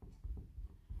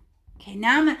 Okay,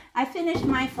 now I finished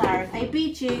my flowers. I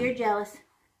beat you. You're jealous,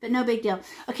 but no big deal.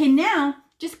 Okay, now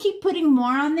just keep putting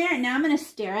more on there. Now I'm going to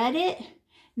stare at it.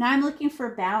 Now I'm looking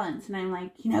for balance, and I'm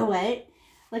like, you know what?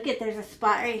 Look at, there's a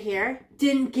spot right here.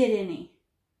 Didn't get any.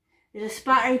 There's a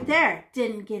spot right there.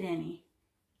 Didn't get any.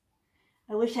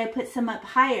 I wish I put some up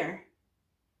higher.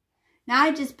 Now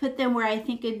I just put them where I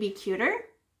think it'd be cuter.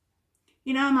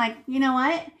 You know, I'm like, you know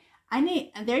what?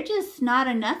 They're just not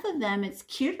enough of them. It's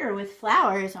cuter with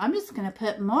flowers. I'm just going to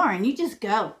put more. And you just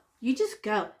go. You just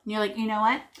go. And you're like, you know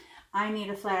what? I need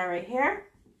a flower right here.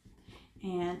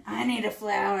 And I need a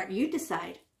flower. You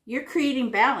decide. You're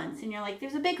creating balance. And you're like,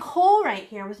 there's a big hole right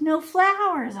here with no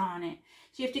flowers on it.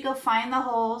 So you have to go find the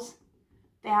holes.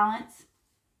 Balance.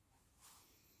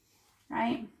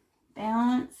 Right?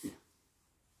 Balance.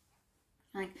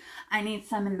 Like, I need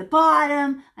some in the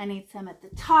bottom. I need some at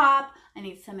the top. I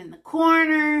need some in the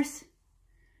corners.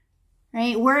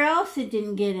 Right? Where else it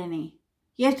didn't get any?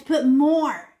 You have to put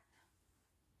more.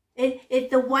 If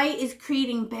the white is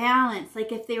creating balance,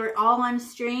 like if they were all on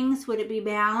strings, would it be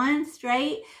balanced,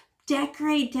 right?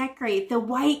 Decorate, decorate. The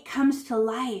white comes to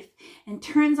life and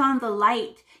turns on the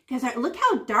light. Because look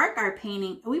how dark our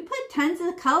painting. We put tons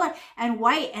of color and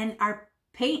white, and our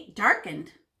paint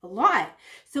darkened a lot.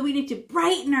 So we need to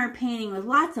brighten our painting with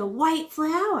lots of white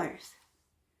flowers.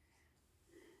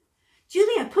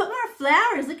 Julia, put more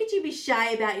flowers. Look at you be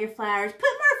shy about your flowers. Put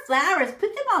more flowers.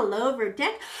 Put them all over.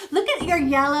 Look at your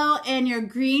yellow and your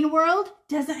green world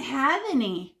doesn't have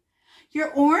any.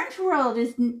 Your orange world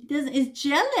is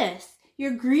jealous.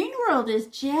 Your green world is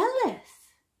jealous.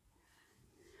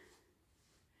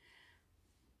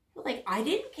 Like, I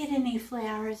didn't get any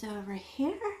flowers over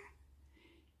here.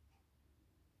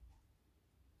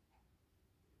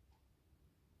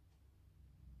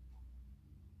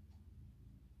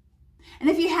 And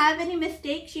if you have any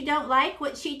mistakes you don't like,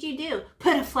 what should you do?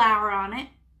 Put a flower on it.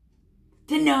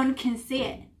 Then no one can see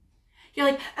it. You're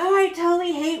like, oh, I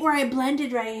totally hate where I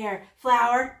blended right here.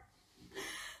 Flower.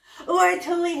 Oh, I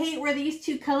totally hate where these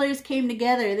two colors came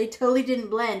together. They totally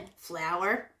didn't blend.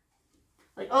 Flower.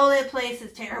 Like, oh, that place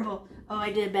is terrible. Oh,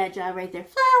 I did a bad job right there.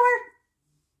 Flower.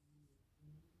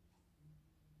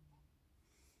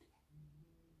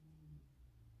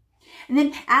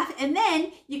 And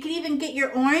then you can even get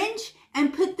your orange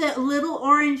and put the little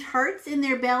orange hearts in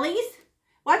their bellies.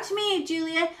 Watch me,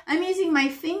 Julia. I'm using my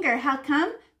finger. How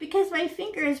come? Because my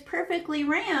finger is perfectly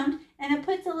round and it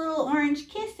puts a little orange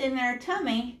kiss in their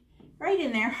tummy, right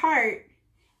in their heart.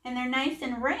 And they're nice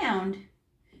and round.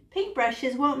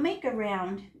 Paintbrushes won't make a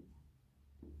round.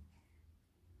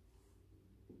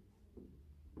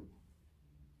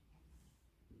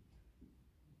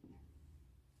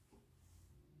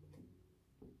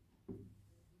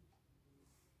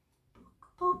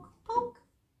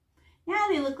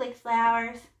 look like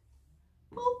flowers.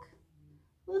 Poke.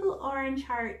 Little orange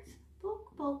hearts.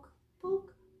 Poke, poke,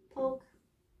 poke, poke.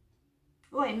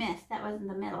 Oh, I missed. That was in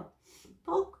the middle.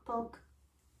 Poke, poke.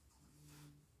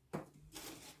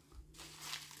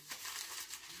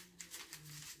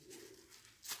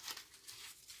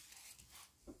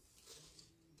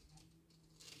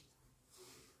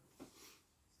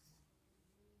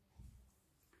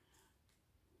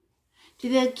 Do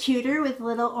they look cuter with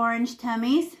little orange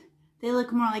tummies? They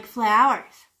look more like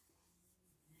flowers.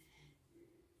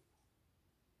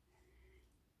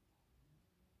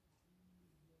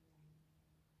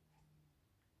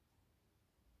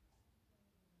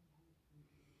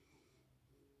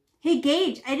 Hey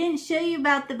Gage, I didn't show you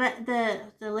about the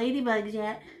ladybugs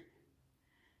yet.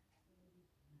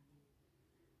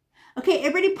 Okay,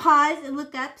 everybody pause and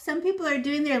look up. Some people are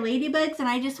doing their ladybugs, and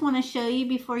I just want to show you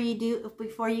before you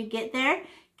get there,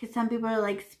 because some people are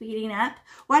like speeding up.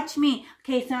 Watch me.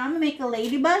 Okay, so I'm gonna make a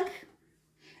ladybug,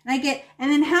 and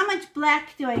then how much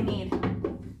black do I need?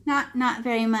 Not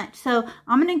very much. So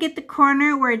I'm gonna get the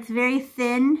corner where it's very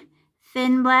thin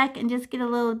black, and just get a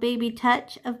little baby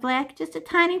touch of black, just a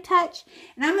tiny touch.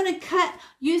 And I'm gonna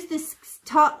use this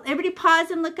everybody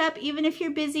pause and look up, even if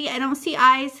you're busy. I don't see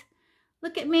eyes.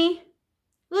 Look at me.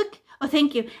 Look. Oh,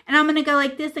 thank you. And I'm gonna go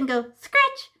like this and go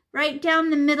scratch right down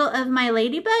the middle of my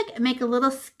ladybug and make a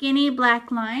little skinny black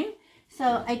line.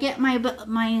 So I get my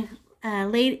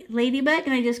ladybug,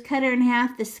 and I just cut her in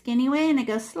half the skinny way, and I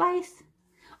go slice.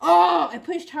 Oh, I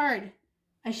pushed hard.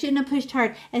 I shouldn't have pushed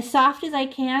hard. As soft as I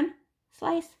can.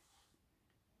 Slice,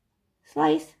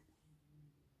 slice,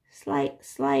 slice,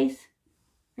 slice.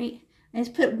 Right. I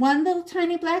just put one little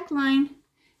tiny black line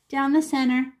down the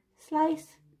center.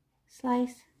 Slice,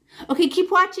 slice. Okay, keep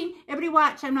watching. Everybody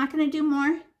watch. I'm not going to do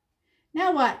more.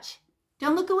 Now watch.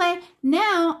 Don't look away.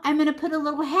 Now I'm going to put a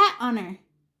little hat on her.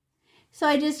 So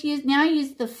I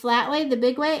use the flat way, the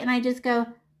big way, and I just go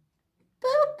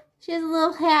boop. She has a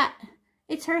little hat.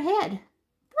 It's her head.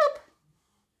 Boop.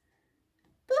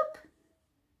 Boop.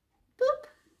 Boop,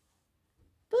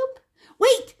 boop.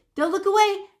 Wait, don't look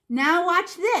away. Now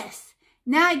watch this.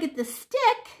 Now I get the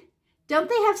stick. Don't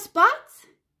they have spots?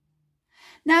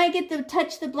 Now I get to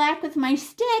touch the black with my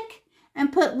stick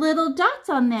and put little dots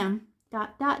on them.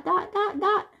 Dot, dot, dot, dot,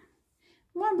 dot.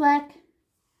 More black.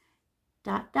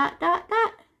 Dot, dot, dot,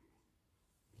 dot.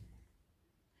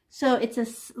 So it's a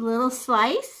little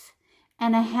slice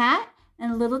and a hat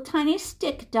and little tiny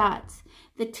stick dots.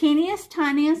 The teeniest,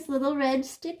 tiniest little red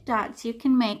stick dots you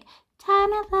can make.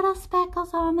 Tiny little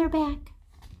speckles on their back.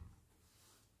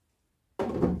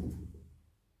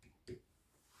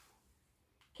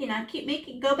 Okay, now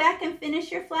go back and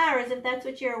finish your flowers if that's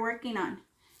what you're working on.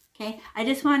 Okay, I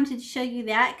just wanted to show you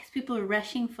that because people are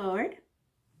rushing forward.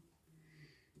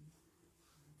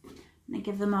 And I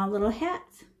give them all little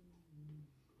hats.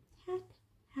 Hat,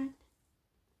 hat,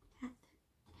 hat, hat.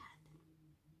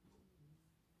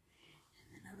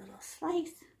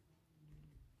 Slice,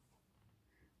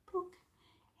 poke,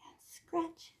 and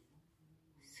scratch,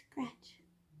 scratch,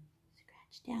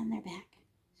 scratch down their back,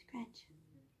 scratch.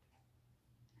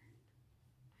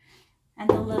 And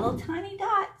the little tiny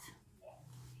dots.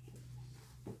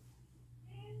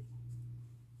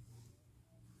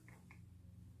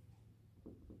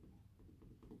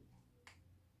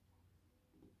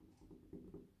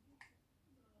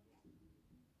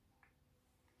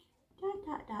 Dot,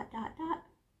 dot, dot, dot, dot.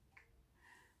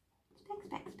 Speck,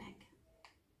 speck, speck.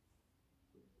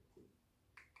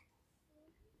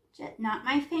 Not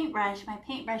my paintbrush. My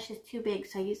paintbrush is too big,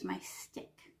 so I use my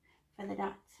stick for the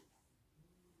dots.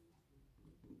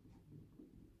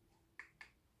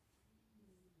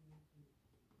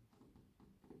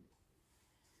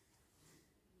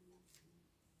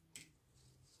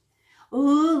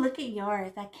 Ooh, look at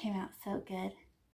yours. That came out so good.